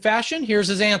Mark Cuban fashion, here's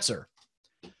his answer.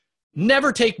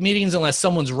 Never take meetings unless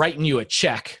someone's writing you a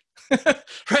check,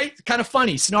 right? Kind of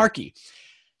funny, snarky.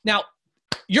 Now,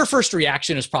 your first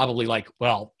reaction is probably like,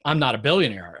 well, I'm not a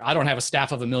billionaire. I don't have a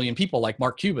staff of 1 million people like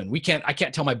Mark Cuban. I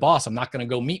can't tell my boss I'm not going to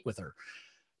go meet with her.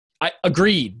 I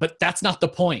agreed, but that's not the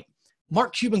point.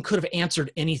 Mark Cuban could have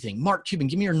answered anything. Mark Cuban,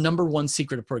 give me your number 1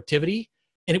 secret of productivity.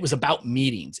 And it was about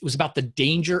meetings. It was about the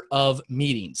danger of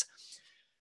meetings.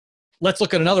 Let's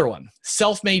look at another one.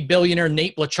 Self-made billionaire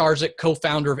Nate Blacharczyk,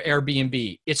 co-founder of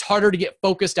Airbnb. It's harder to get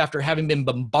focused after having been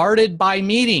bombarded by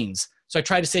meetings. So I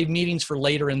try to save meetings for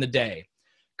later in the day.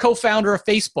 Co-founder of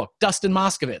Facebook, Dustin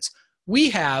Moskovitz. We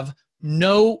have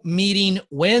no meeting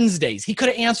Wednesdays. He could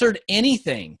have answered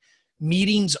anything.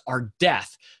 Meetings are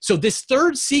death. So this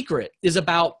third secret is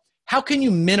about how can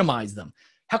you minimize them?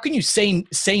 How can you say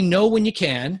no when you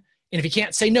can? And if you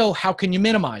can't say no, how can you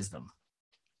minimize them?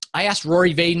 I asked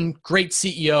Rory Vaden, great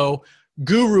CEO,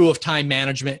 guru of time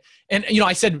management. And,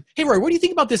 I said, hey, Rory, what do you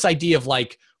think about this idea of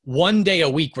like one day a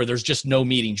week where there's just no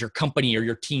meetings, your company or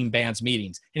your team bans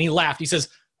meetings? And he laughed. He says,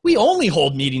 we only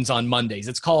hold meetings on Mondays.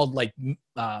 It's called like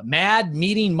Mad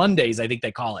Meeting Mondays, I think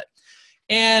they call it.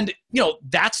 And,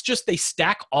 that's just, they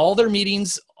stack all their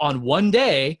meetings on one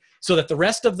day so that the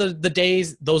rest of the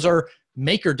days, those are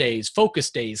maker days,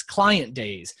 focus days, client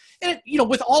days. And,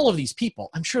 with all of these people,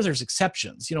 I'm sure there's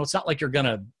exceptions. It's not like you're going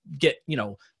to get,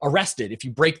 arrested if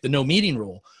you break the no meeting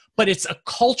rule, but it's a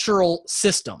cultural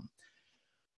system.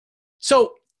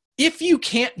 So if you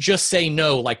can't just say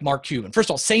no, like Mark Cuban, first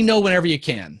of all, say no whenever you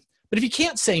can. But if you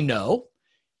can't say no,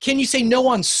 can you say no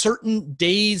on certain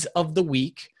days of the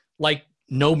week, like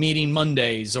no meeting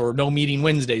Mondays or no meeting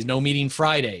Wednesdays, no meeting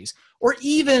Fridays, or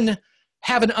even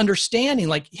have an understanding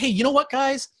like, hey, you know what,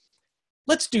 guys?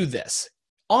 Let's do this.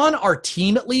 On our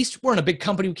team, at least, we're in a big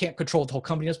company. We can't control what the whole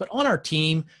company does, but on our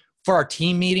team, for our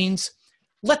team meetings,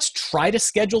 let's try to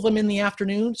schedule them in the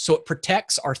afternoon so it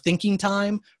protects our thinking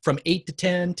time from 8 to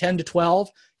 10, 10 to 12.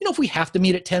 If we have to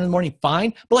meet at 10 in the morning,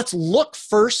 fine, but let's look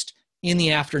first in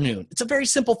the afternoon. It's a very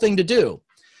simple thing to do.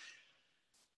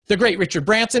 The great Richard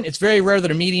Branson, it's very rare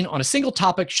that a meeting on a single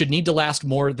topic should need to last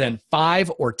more than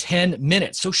 5 or 10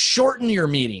 minutes. So shorten your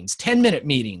meetings, 10-minute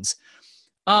meetings.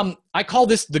 I call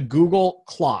this the Google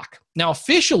clock. Now,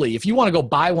 officially, if you want to go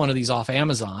buy one of these off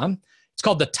Amazon, it's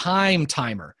called the Time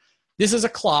Timer. This is a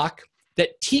clock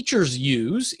that teachers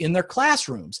use in their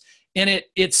classrooms. And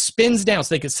it spins down,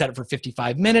 so they could set it for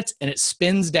 55 minutes, and it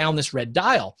spins down this red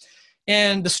dial.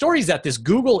 And the story is that this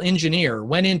Google engineer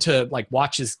went in to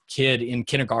watch his kid in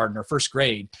kindergarten or first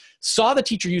grade, saw the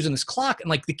teacher using this clock,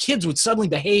 and the kids would suddenly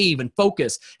behave and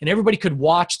focus, and everybody could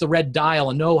watch the red dial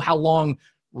and know how long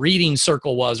reading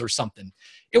circle was or something.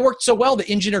 It worked so well, the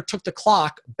engineer took the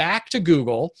clock back to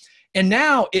Google And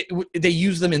now they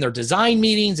use them in their design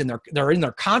meetings, and they're in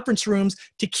their conference rooms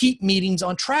to keep meetings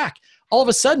on track. All of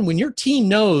a sudden, when your team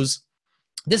knows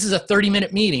this is a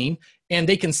 30-minute meeting and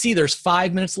they can see there's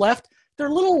 5 minutes left, they're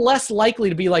a little less likely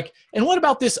to be like, and what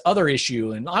about this other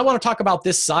issue? And I want to talk about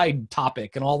this side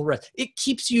topic and all the rest. It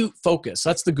keeps you focused.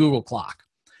 That's the Google clock.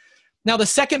 Now, the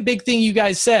second big thing you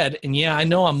guys said, and yeah, I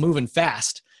know I'm moving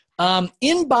fast,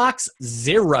 inbox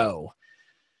zero.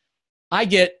 I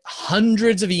get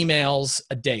hundreds of emails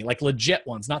a day, like legit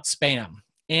ones, not spam.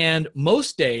 And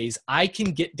most days I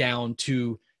can get down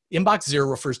to inbox zero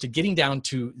refers to getting down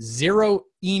to 0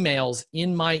 emails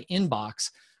in my inbox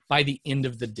by the end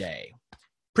of the day.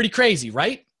 Pretty crazy,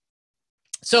 right?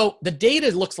 So the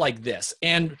data looks like this.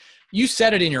 And you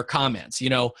said it in your comments,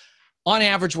 on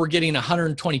average, we're getting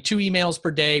 122 emails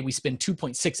per day. We spend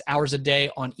 2.6 hours a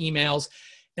day on emails.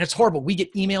 And it's horrible. We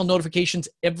get email notifications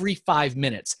every 5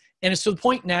 minutes. And it's to the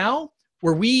point now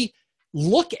where we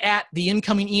look at the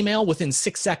incoming email within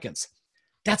 6 seconds.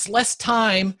 That's less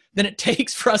time than it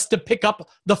takes for us to pick up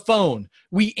the phone.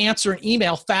 We answer an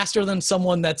email faster than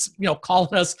someone that's,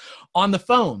 calling us on the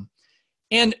phone.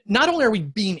 And not only are we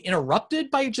being interrupted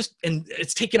by and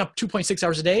it's taking up 2.6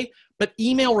 hours a day, but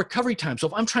email recovery time. So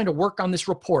if I'm trying to work on this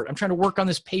report, I'm trying to work on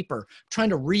this paper, trying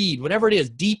to read, whatever it is,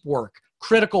 deep work,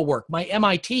 critical work, my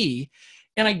MIT,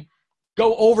 and I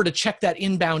go over to check that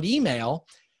inbound email,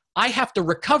 I have to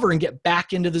recover and get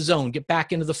back into the zone, get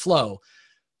back into the flow.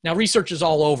 Now, research is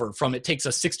all over from it takes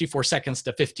us 64 seconds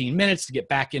to 15 minutes to get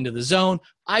back into the zone.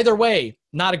 Either way,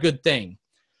 not a good thing.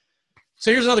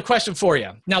 So here's another question for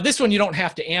you. Now, this one you don't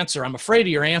have to answer. I'm afraid of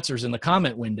your answers in the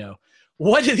comment window.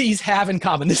 What do these have in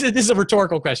common? This is a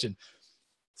rhetorical question.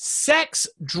 Sex,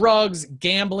 drugs,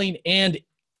 gambling, and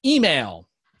email.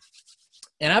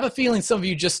 And I have a feeling some of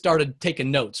you just started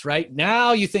taking notes, right?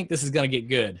 Now you think this is going to get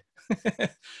good.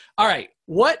 All right.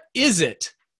 What is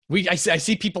it? I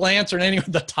see people answering anyway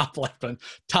at the top left one.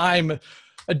 Time,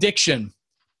 addiction.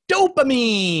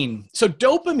 Dopamine. So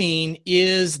dopamine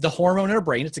is the hormone in our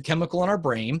brain. It's a chemical in our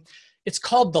brain. It's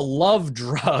called the love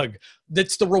drug.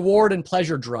 That's the reward and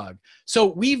pleasure drug. So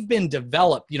we've been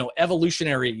developed,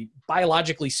 evolutionary,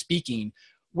 biologically speaking,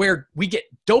 where we get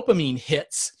dopamine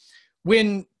hits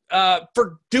when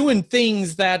for doing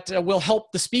things that will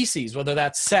help the species, whether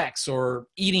that's sex or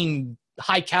eating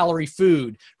high-calorie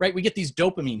food, right? We get these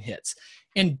dopamine hits.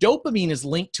 And dopamine is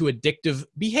linked to addictive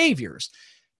behaviors.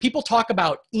 People talk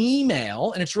about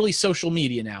email, and it's really social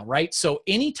media now, right? So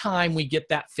anytime we get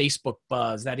that Facebook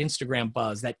buzz, that Instagram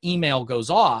buzz, that email goes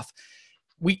off,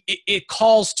 it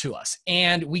calls to us,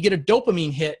 and we get a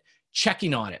dopamine hit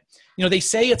checking on it. They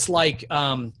say it's like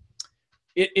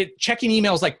checking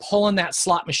emails like pulling that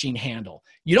slot machine handle.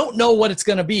 You don't know what it's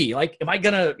going to be. Like, am I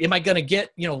gonna get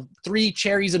 3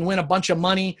 cherries and win a bunch of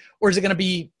money, or is it going to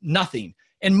be nothing?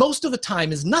 And most of the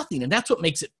time is nothing, and that's what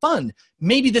makes it fun.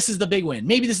 Maybe this is the big win.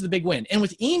 Maybe this is the big win. And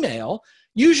with email,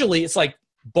 usually it's like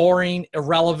boring,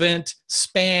 irrelevant,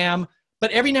 spam.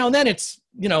 But every now and then it's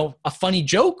a funny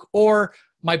joke, or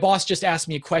my boss just asked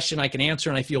me a question I can answer,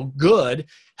 and I feel good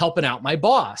helping out my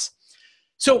boss.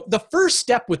 So the first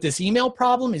step with this email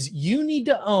problem is you need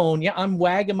to own, I'm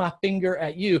wagging my finger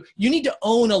at you. You need to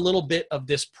own a little bit of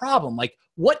this problem. Like,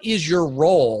 what is your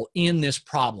role in this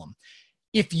problem?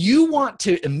 If you want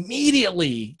to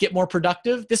immediately get more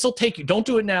productive, this will take you, don't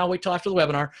do it now, wait till after the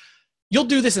webinar. You'll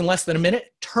do this in less than a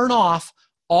minute. Turn off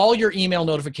all your email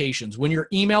notifications. When your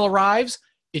email arrives,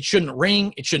 it shouldn't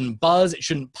ring, it shouldn't buzz, it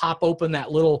shouldn't pop open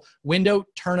that little window.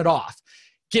 Turn it off.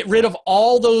 Get rid of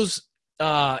all those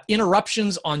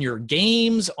interruptions on your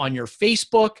games, on your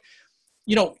Facebook.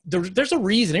 There's a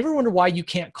reason. Ever wonder why you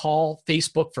can't call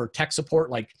Facebook for tech support?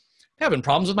 Like, having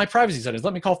problems with my privacy settings.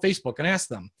 Let me call Facebook and ask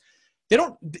them.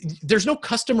 There's no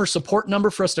customer support number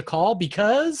for us to call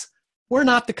because we're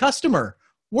not the customer.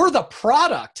 We're the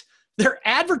product. Their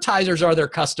advertisers are their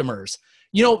customers.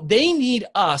 They need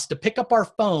us to pick up our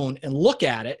phone and look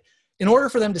at it in order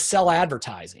for them to sell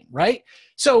advertising, right?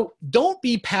 So don't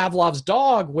be Pavlov's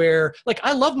dog where, like,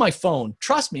 I love my phone.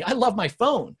 Trust me, I love my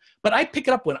phone. But I pick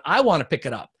it up when I want to pick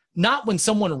it up, not when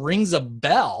someone rings a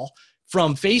bell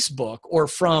from Facebook or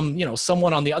from,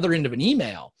 someone on the other end of an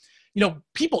email.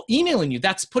 People emailing you,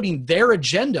 that's putting their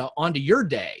agenda onto your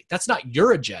day. That's not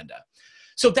your agenda.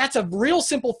 So that's a real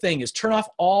simple thing, is turn off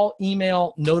all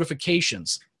email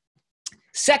notifications.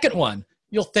 Second one,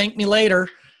 you'll thank me later,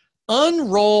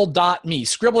 unroll.me.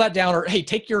 Scribble that down, or hey,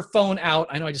 take your phone out.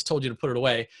 I know I just told you to put it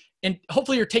away. And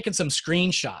hopefully you're taking some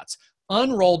screenshots.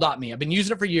 Unroll.me. I've been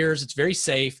using it for years. It's very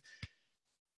safe.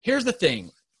 Here's the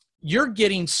thing. you're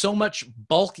getting so much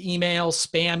bulk email,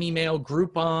 spam email,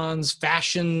 Groupons,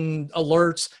 fashion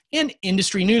alerts, and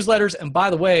industry newsletters. And by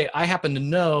the way, I happen to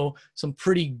know some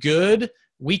pretty good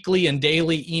weekly and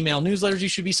daily email newsletters you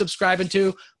should be subscribing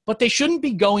to, but they shouldn't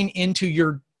be going into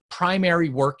your primary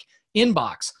work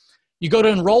inbox. You go to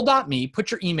enroll.me,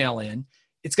 put your email in,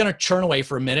 it's going to churn away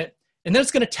for a minute, and then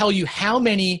it's going to tell you how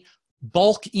many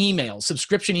bulk emails,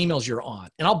 subscription emails you're on.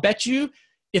 And I'll bet you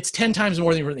it's 10 times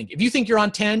more than you think. If you think you're on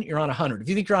 10, you're on 100. If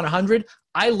you think you're on 100,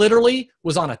 I literally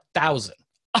was on 1,000.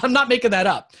 I'm not making that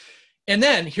up. And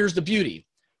then here's the beauty.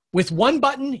 With one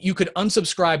button, you could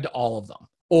unsubscribe to all of them.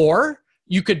 Or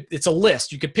you could, it's a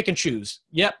list. You could pick and choose.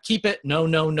 Yep, keep it. No,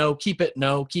 no, no, keep it.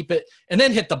 No, keep it. And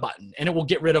then hit the button and it will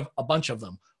get rid of a bunch of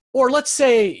them. Or let's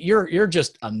say you're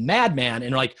just a madman and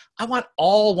you're like, I want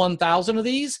all 1,000 of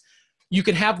these. You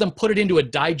can have them put it into a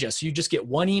digest. So you just get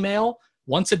one email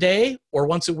once a day or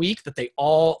once a week that they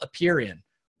all appear in.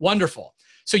 Wonderful.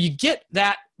 So you get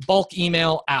that bulk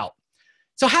email out.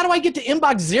 So how do I get to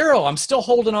inbox zero? I'm still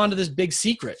holding on to this big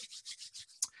secret.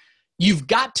 You've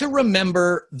got to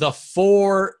remember the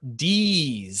 4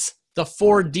 Ds, the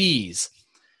 4 Ds.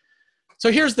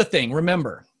 So here's the thing.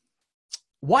 Remember,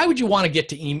 why would you want to get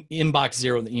to inbox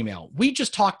zero in the email? We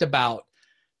just talked about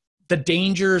the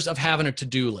dangers of having a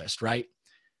to-do list, right?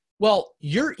 Well,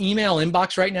 your email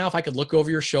inbox right now, if I could look over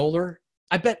your shoulder,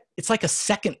 I bet it's like a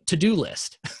second to-do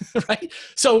list, right?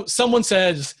 So someone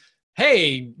says,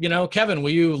 hey, Kevin,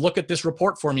 will you look at this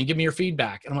report for me and give me your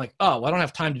feedback? And I'm like, oh, well, I don't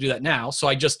have time to do that now. So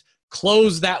I just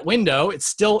close that window. It's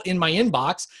still in my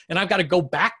inbox and I've got to go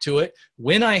back to it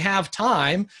when I have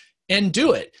time and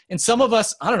do it. And some of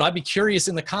us, I don't know, I'd be curious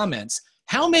in the comments,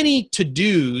 how many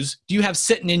to-dos do you have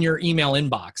sitting in your email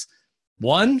inbox?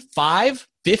 1, 5,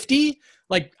 50?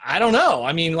 Like, I don't know.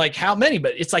 I mean, like how many,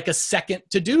 but it's like a second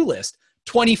to-do list.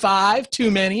 25,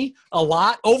 too many, a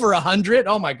lot, over 100.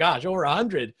 Oh my gosh, over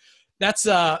 100. That's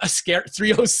a scare.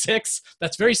 306.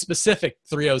 That's very specific.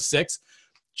 306.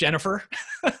 Jennifer.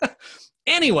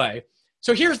 Anyway,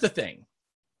 so here's the thing.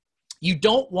 You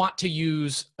don't want to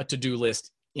use a to-do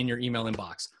list in your email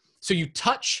inbox. So you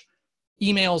touch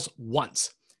emails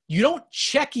once. You don't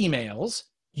check emails.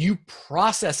 You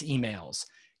process emails.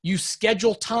 You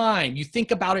schedule time. You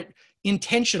think about it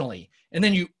intentionally. And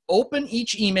then you open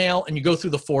each email and you go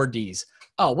through the 4 Ds.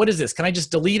 Oh, what is this? Can I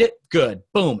just delete it? Good.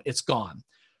 Boom, it's gone.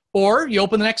 Or you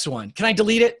open the next one. Can I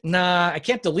delete it? Nah, I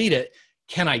can't delete it.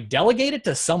 Can I delegate it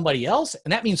to somebody else?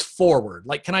 And that means forward.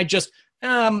 Like, can I just,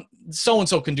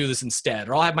 so-and-so can do this instead,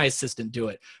 or I'll have my assistant do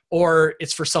it, or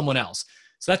it's for someone else.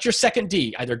 So that's your second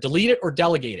D, either delete it or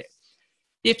delegate it.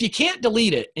 If you can't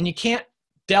delete it and you can't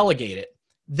delegate it,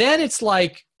 then it's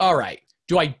like, all right,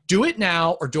 do I do it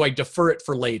now or do I defer it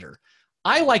for later?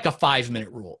 I like a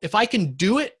 5-minute rule. If I can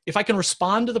do it, if I can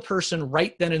respond to the person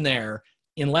right then and there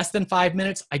in less than 5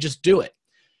 minutes, I just do it.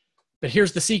 But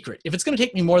here's the secret. If it's going to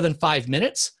take me more than 5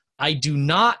 minutes, I do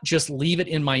not just leave it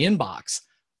in my inbox.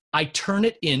 I turn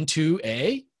it into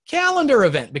a calendar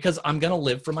event because I'm going to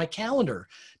live from my calendar.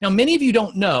 Now, many of you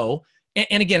don't know,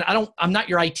 and again, I'm not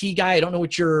your IT guy. I don't know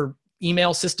what your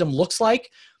email system looks like.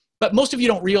 But most of you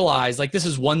don't realize, like, this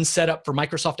is one setup for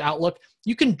Microsoft Outlook.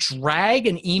 You can drag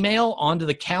an email onto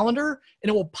the calendar and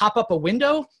it will pop up a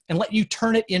window and let you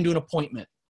turn it into an appointment.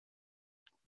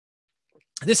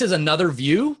 This is another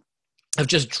view of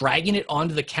just dragging it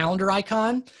onto the calendar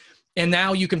icon. And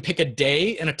now you can pick a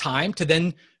day and a time to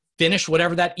then finish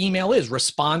whatever that email is,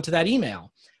 respond to that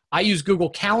email. I use Google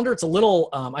Calendar. It's a little,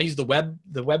 I use the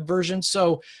web version.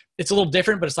 So it's a little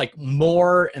different, but it's like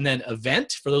more and then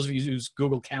event for those of you who use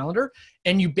Google Calendar.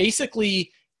 And you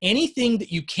basically, anything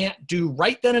that you can't do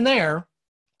right then and there,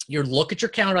 you look at your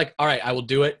calendar like, all right, I will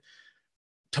do it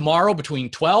tomorrow between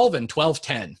 12 and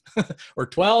 12:10 or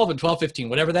 12 and 12:15,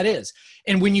 whatever that is.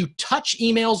 And when you touch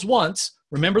emails once,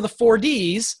 remember the 4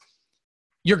 Ds,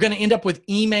 you're going to end up with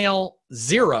email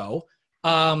zero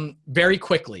very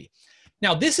quickly.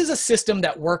 Now, this is a system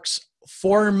that works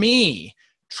for me.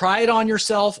 Try it on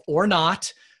yourself or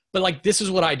not, but like this is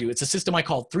what I do. It's a system I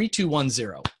call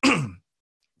 3210.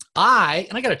 I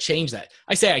got to change that.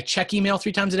 I say I check email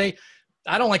 3 times a day.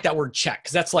 I don't like that word check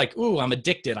because that's like, ooh, I'm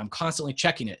addicted. I'm constantly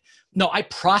checking it. No, I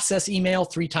process email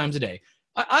 3 times a day.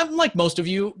 I'm like most of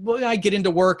you. I get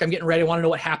into work. I'm getting ready. I want to know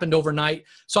what happened overnight.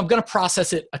 So I'm going to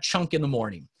process it a chunk in the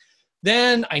morning.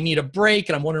 Then I need a break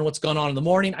and I'm wondering what's going on in the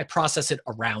morning. I process it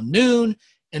around noon.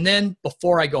 And then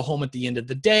before I go home at the end of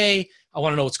the day, I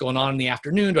want to know what's going on in the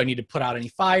afternoon. Do I need to put out any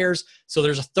fires? So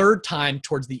there's a third time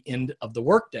towards the end of the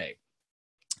workday.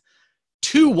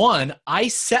 2-1, I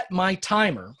set my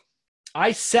timer.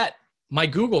 I set my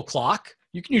Google clock.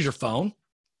 You can use your phone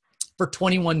for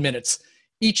 21 minutes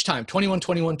each time, 21,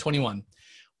 21, 21.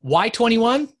 Why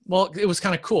 21? Well, it was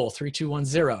kind of cool, 3, 2, 1,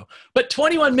 0. But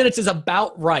 21 minutes is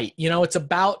about right. You know, it's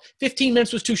about 15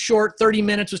 minutes was too short, 30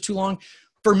 minutes was too long.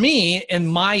 For me and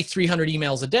my 300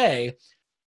 emails a day,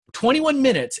 21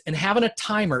 minutes and having a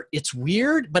timer, it's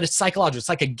weird, but it's psychological. It's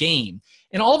like a game.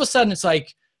 And all of a sudden it's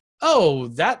like, oh,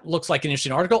 that looks like an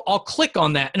interesting article. I'll click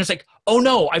on that. And it's like, oh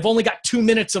no, I've only got 2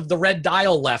 minutes of the red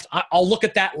dial left. I'll look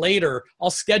at that later.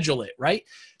 I'll schedule it, right?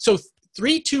 So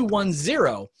 3, 2, 1,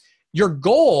 0, your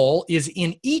goal is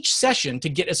in each session to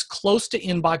get as close to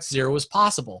inbox 0 as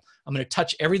possible. I'm going to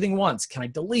touch everything once. Can I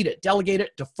delete it, delegate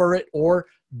it, defer it, or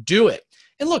do it?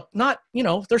 And look,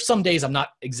 there's some days I'm not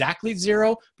exactly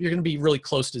 0, but you're going to be really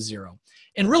close to 0.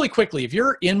 And really quickly, if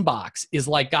your inbox is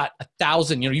like got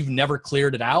 1,000, you've never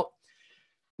cleared it out.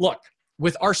 Look,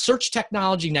 with our search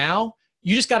technology now,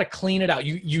 you just got to clean it out.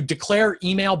 You declare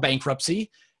email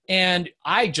bankruptcy, and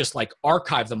I just like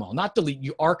archive them all, not delete,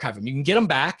 you archive them. You can get them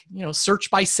back, search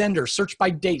by sender, search by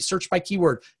date, search by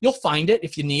keyword. You'll find it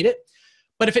if you need it.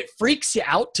 But if it freaks you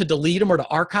out to delete them or to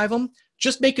archive them,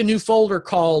 just make a new folder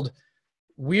called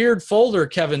weird folder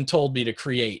Kevin told me to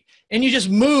create. And you just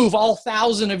move all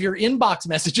 1,000 of your inbox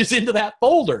messages into that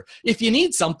folder. If you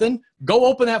need something, go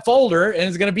open that folder and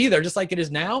it's going to be there just like it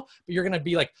is now. But you're going to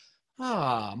be like,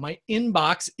 my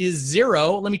inbox is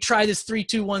 0. Let me try this 3,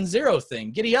 2, 1, 0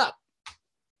 thing. Giddy up.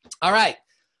 All right.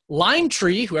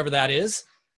 Limetree, whoever that is,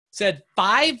 said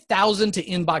 5,000 to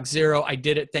inbox 0. I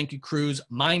did it. Thank you, Kruse.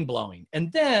 Mind blowing.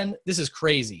 And then this is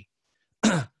crazy.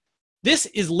 This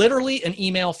is literally an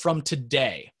email from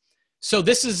today. So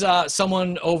this is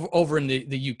someone over in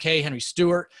the UK, Henry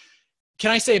Stewart. Can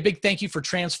I say a big thank you for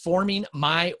transforming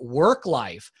my work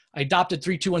life? I adopted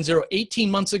 3210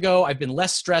 18 months ago. I've been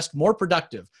less stressed, more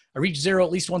productive. I reach 0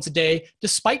 at least once a day,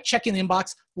 despite checking the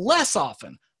inbox less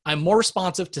often. I'm more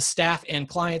responsive to staff and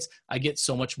clients. I get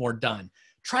so much more done.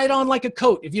 Try it on like a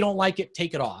coat. If you don't like it,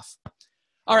 take it off.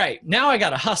 All right, now I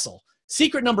got to hustle.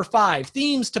 Secret number 5,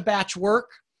 themes to batch work.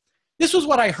 This was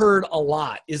what I heard a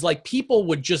lot, is like people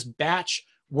would just batch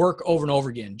work over and over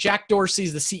again. Jack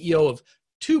Dorsey's the CEO of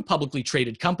 2 publicly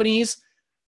traded companies,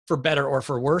 for better or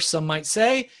for worse, some might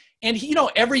say. And he,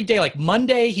 every day, like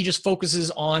Monday, he just focuses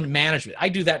on management. I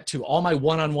do that too. All my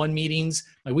one-on-one meetings,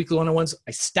 my weekly one-on-ones,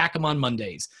 I stack them on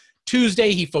Mondays.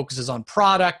 Tuesday, he focuses on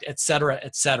product, et cetera,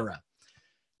 et cetera.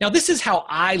 Now, this is how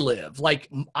I live.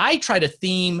 Like, I try to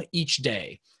theme each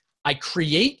day. I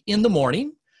create in the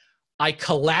morning. I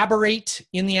collaborate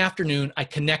in the afternoon. I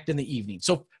connect in the evening.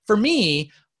 So for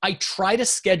me, I try to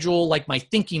schedule like my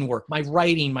thinking work, my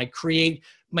writing, my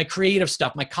creative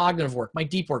stuff, my cognitive work, my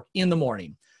deep work in the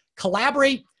morning.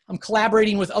 Collaborate, I'm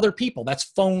collaborating with other people. That's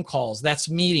phone calls, that's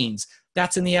meetings,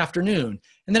 that's in the afternoon.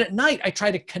 And then at night, I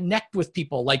try to connect with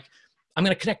people. Like, I'm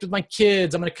going to connect with my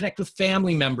kids. I'm going to connect with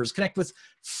family members, connect with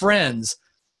friends.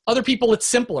 Other people, it's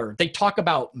simpler. They talk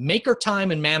about maker time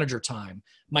and manager time.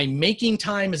 My making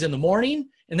time is in the morning,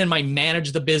 and then my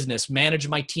manage the business, manage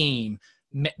my team,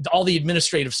 all the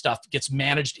administrative stuff gets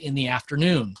managed in the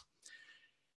afternoon.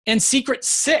 And secret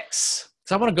 6,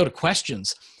 because I want to go to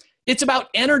questions. It's about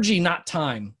energy, not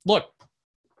time. Look,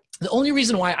 the only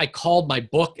reason why I called my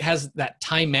book has that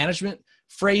time management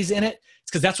phrase in it,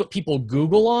 it's because that's what people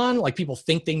Google on. Like, people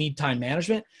think they need time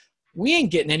management. We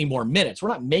ain't getting any more minutes. We're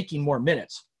not making more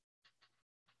minutes.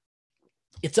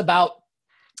 It's about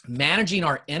managing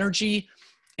our energy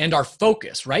and our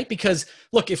focus, right? Because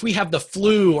look, if we have the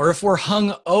flu or if we're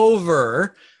hung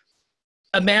over,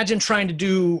 imagine trying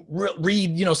to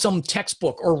read, some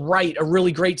textbook or write a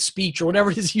really great speech or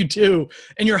whatever it is you do,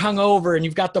 and you're hung over and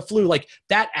you've got the flu. Like,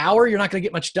 that hour, you're not going to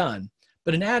get much done.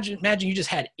 But imagine you just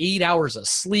had 8 hours of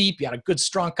sleep. You had a good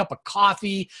strong cup of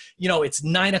coffee. It's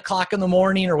 9 o'clock in the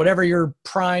morning or whatever your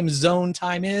prime zone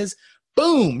time is.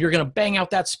 Boom, you're going to bang out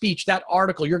that speech, that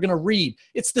article you're going to read.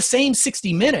 It's the same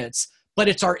 60 minutes, but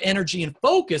it's our energy and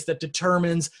focus that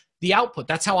determines the output.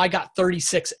 That's how I got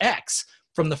 36X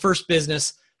from the first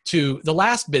business to the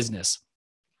last business.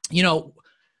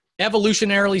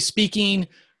 Evolutionarily speaking,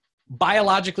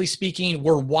 biologically speaking,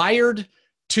 we're wired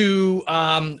to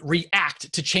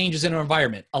react to changes in our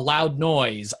environment. A loud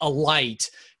noise, a light,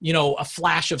 a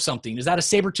flash of something. Is that a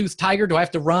saber-toothed tiger? Do I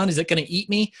have to run? Is it going to eat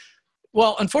me?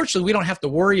 Well, unfortunately, we don't have to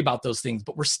worry about those things,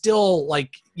 but we're still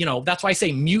like, that's why I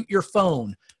say mute your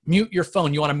phone. Mute your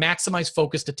phone. You want to maximize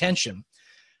focused attention.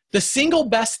 The single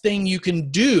best thing you can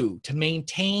do to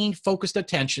maintain focused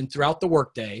attention throughout the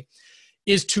workday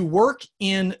is to work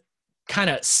in kind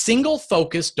of single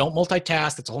focus, don't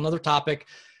multitask, that's a whole nother topic,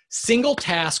 single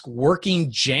task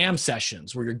working jam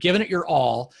sessions where you're giving it your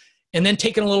all and then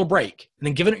taking a little break and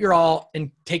then giving it your all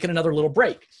and taking another little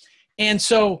break. And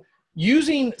so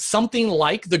using something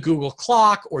like the Google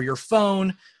Clock or your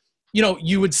phone,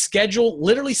 you would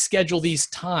literally schedule these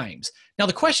times. Now,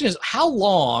 the question is, how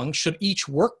long should each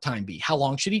work time be? How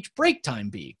long should each break time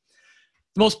be?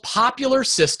 The most popular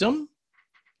system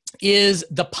is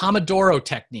the Pomodoro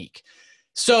technique.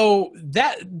 So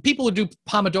that people who do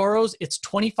Pomodoros, it's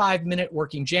 25-minute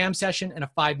working jam session and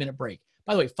a 5-minute break.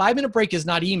 By the way, 5-minute break is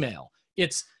not email.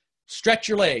 It's stretch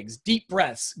your legs, deep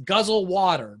breaths, guzzle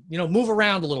water, move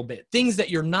around a little bit, things that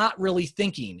you're not really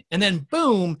thinking. And then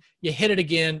boom, you hit it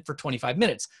again for 25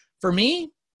 minutes. For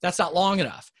me, that's not long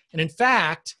enough. And in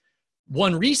fact,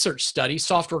 one research study,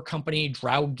 software company,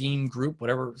 Draugeen Group,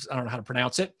 whatever, I don't know how to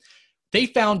pronounce it, they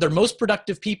found their most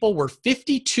productive people were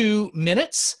 52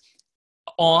 minutes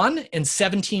on and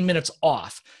 17 minutes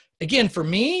off. Again, for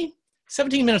me,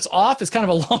 17 minutes off is kind of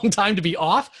a long time to be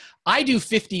off. I do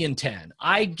 50 and 10.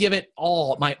 I give it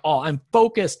all, my all. I'm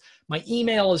focused. My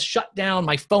email is shut down.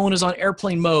 My phone is on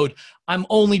airplane mode. I'm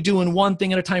only doing one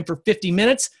thing at a time for 50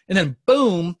 minutes. And then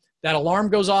boom, that alarm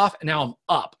goes off and now I'm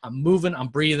up. I'm moving, I'm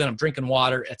breathing, I'm drinking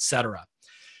water, etc.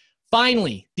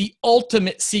 Finally, the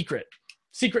ultimate secret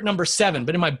number 7,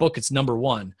 but in my book, it's number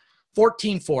 1,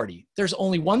 1440. There's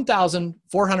only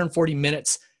 1,440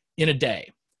 minutes in a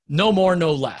day. No more,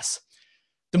 no less.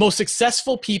 The most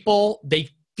successful people, they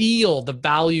feel the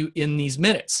value in these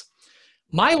minutes.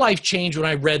 My life changed when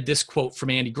I read this quote from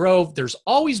Andy Grove. There's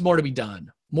always more to be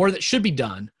done, more that should be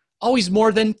done, always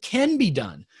more than can be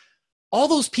done. All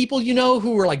those people,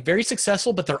 who are like very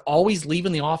successful, but they're always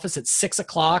leaving the office at 6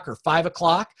 o'clock or 5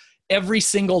 o'clock every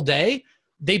single day.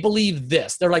 They believe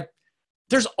this. They're like,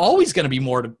 there's always going to be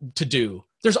more to do.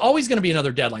 There's always going to be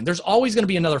another deadline. There's always going to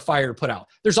be another fire to put out.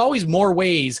 There's always more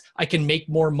ways I can make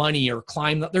more money or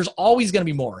climb. There's always going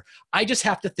to be more. I just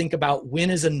have to think about when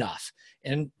is enough,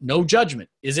 and no judgment.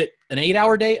 Is it an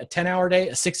 8-hour day, a 10-hour day,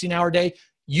 a 16-hour day?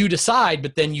 You decide,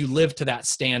 but then you live to that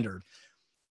standard.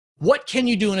 What can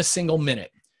you do in a single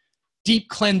minute? Deep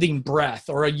cleansing breath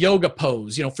or a yoga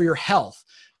pose, for your health.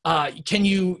 Can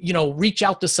you, reach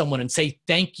out to someone and say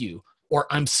thank you, or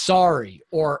I'm sorry,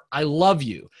 or I love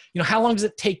you? How long does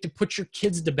it take to put your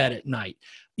kids to bed at night?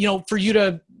 For you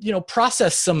to,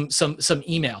 process some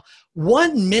email.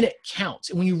 1 minute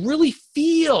counts. And when you really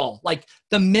feel like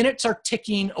the minutes are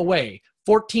ticking away,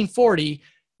 1440,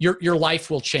 your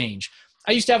life will change.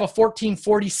 I used to have a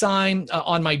 1440 sign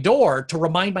on my door to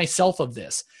remind myself of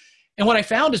this. And what I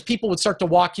found is people would start to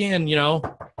walk in,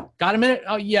 got a minute?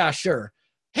 Oh yeah, sure.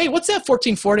 Hey, what's that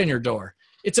 1440 on your door?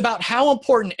 It's about how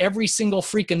important every single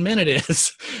freaking minute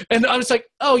is. And I was like,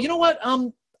 oh, you know what?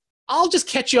 I'll just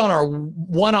catch you on our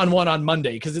one-on-one on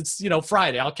Monday because it's,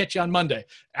 Friday. I'll catch you on Monday.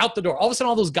 Out the door. All of a sudden,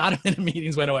 all those got-a-minute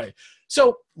meetings went away.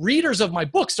 So readers of my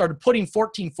book started putting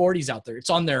 1440s out there. It's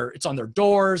on their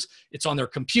doors. It's on their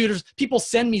computers. People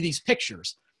send me these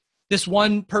pictures. This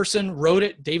one person wrote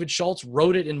it, David Schultz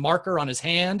wrote it in marker on his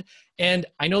hand. And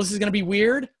I know this is going to be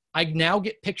weird. I now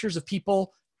get pictures of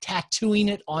people tattooing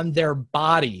it on their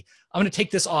body. I'm going to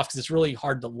take this off because it's really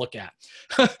hard to look at.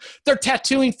 They're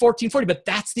tattooing 1440, but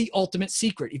that's the ultimate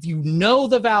secret. If you know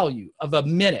the value of a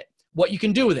minute, what you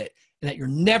can do with it, and that you're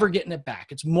never getting it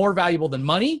back, it's more valuable than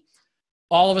money,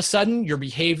 all of a sudden your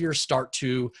behaviors start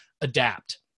to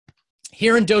adapt.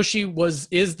 Hiran Doshi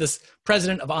is this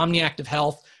president of OmniActive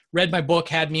Health, read my book,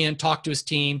 had me in, talked to his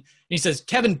team, and he says,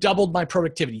 Kevin doubled my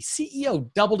productivity.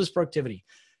 CEO doubled his productivity.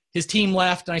 His team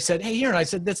left, and I said, hey, Hiran, I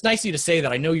said, that's nice of you to say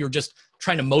that. I know you're just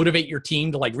trying to motivate your team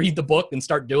to read the book and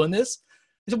start doing this.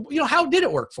 I said, how did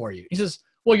it work for you? He says,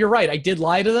 well, you're right. I did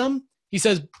lie to them. He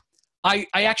says, I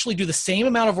actually do the same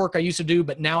amount of work I used to do,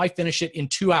 but now I finish it in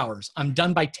 2 hours. I'm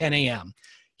done by 10 a.m.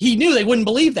 He knew they wouldn't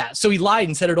believe that. So he lied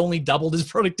and said it only doubled his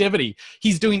productivity.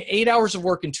 He's doing 8 hours of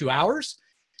work in 2 hours.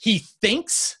 He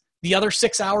thinks the other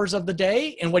 6 hours of the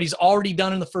day, and what he's already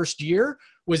done in the first year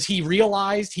was he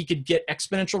realized he could get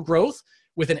exponential growth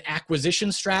with an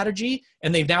acquisition strategy.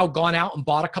 And they've now gone out and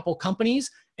bought a couple companies.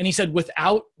 And he said,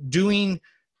 without doing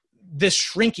this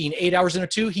shrinking 8 hours into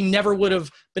 2, he never would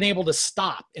have been able to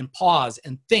stop and pause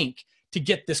and think to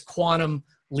get this quantum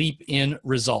leap in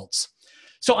results.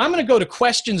 So I'm going to go to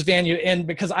questions, Vanya, and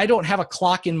because I don't have a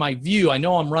clock in my view, I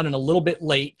know I'm running a little bit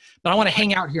late, but I want to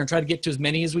hang out here and try to get to as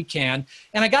many as we can.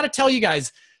 And I got to tell you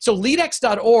guys, so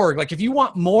leadx.org, if you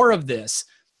want more of this,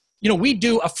 we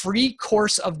do a free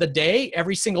course of the day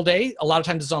every single day. A lot of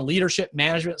times it's on leadership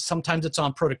management. Sometimes it's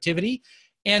on productivity.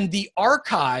 And the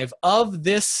archive of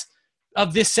this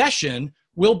session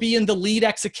will be in the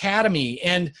LeadX Academy.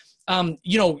 And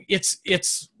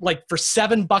it's like for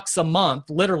 $7 a month,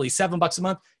 literally $7 a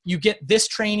month, you get this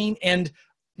training and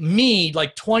me,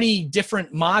 20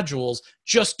 different modules,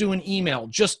 just doing email,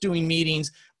 just doing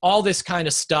meetings, all this kind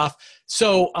of stuff.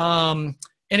 So,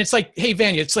 and it's like, hey,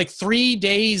 Vanya, it's like 3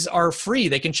 days are free.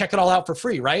 They can check it all out for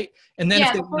free, right? And then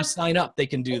if they want to sign up, they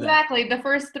can do that. Exactly. The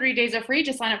first 3 days are free.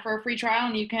 Just sign up for a free trial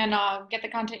and you can get the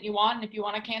content you want. And if you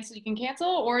want to cancel, you can cancel,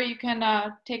 or you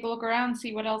can take a look around,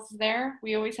 see what else is there.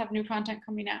 We always have new content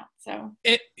coming out. So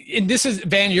and this is,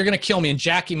 Vanya, you're going to kill me. And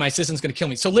Jackie, my assistant's going to kill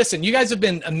me. So listen, you guys have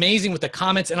been amazing with the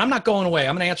comments, and I'm not going away.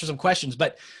 I'm going to answer some questions,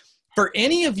 but for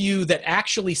any of you that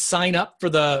actually sign up for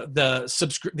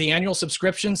the annual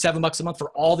subscription, $7 a month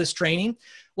for all this training,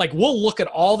 like we'll look at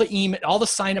all the email, all the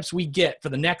signups we get for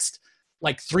the next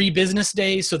like 3 business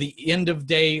days. So the end of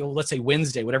day, let's say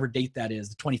Wednesday, whatever date that is,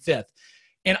 the 25th.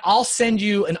 And I'll send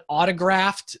you an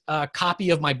autographed copy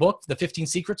of my book, the 15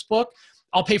 Secrets book.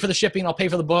 I'll pay for the shipping. I'll pay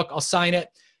for the book. I'll sign it,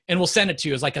 and we'll send it to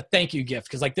you as like a thank you gift.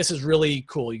 Cause like, this is really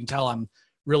cool. You can tell I'm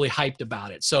really hyped about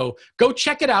it. So go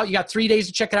check it out. You got 3 days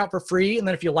to check it out for free. And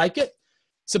then if you like it,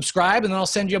 subscribe, and then I'll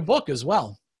send you a book as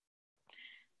well.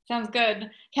 Sounds good.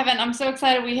 Kevin, I'm so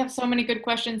excited. We have so many good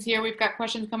questions here. We've got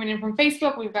questions coming in from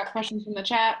Facebook. We've got questions from the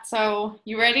chat. So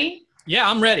you ready? Yeah,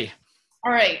 I'm ready.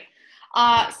 All right.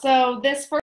 So this first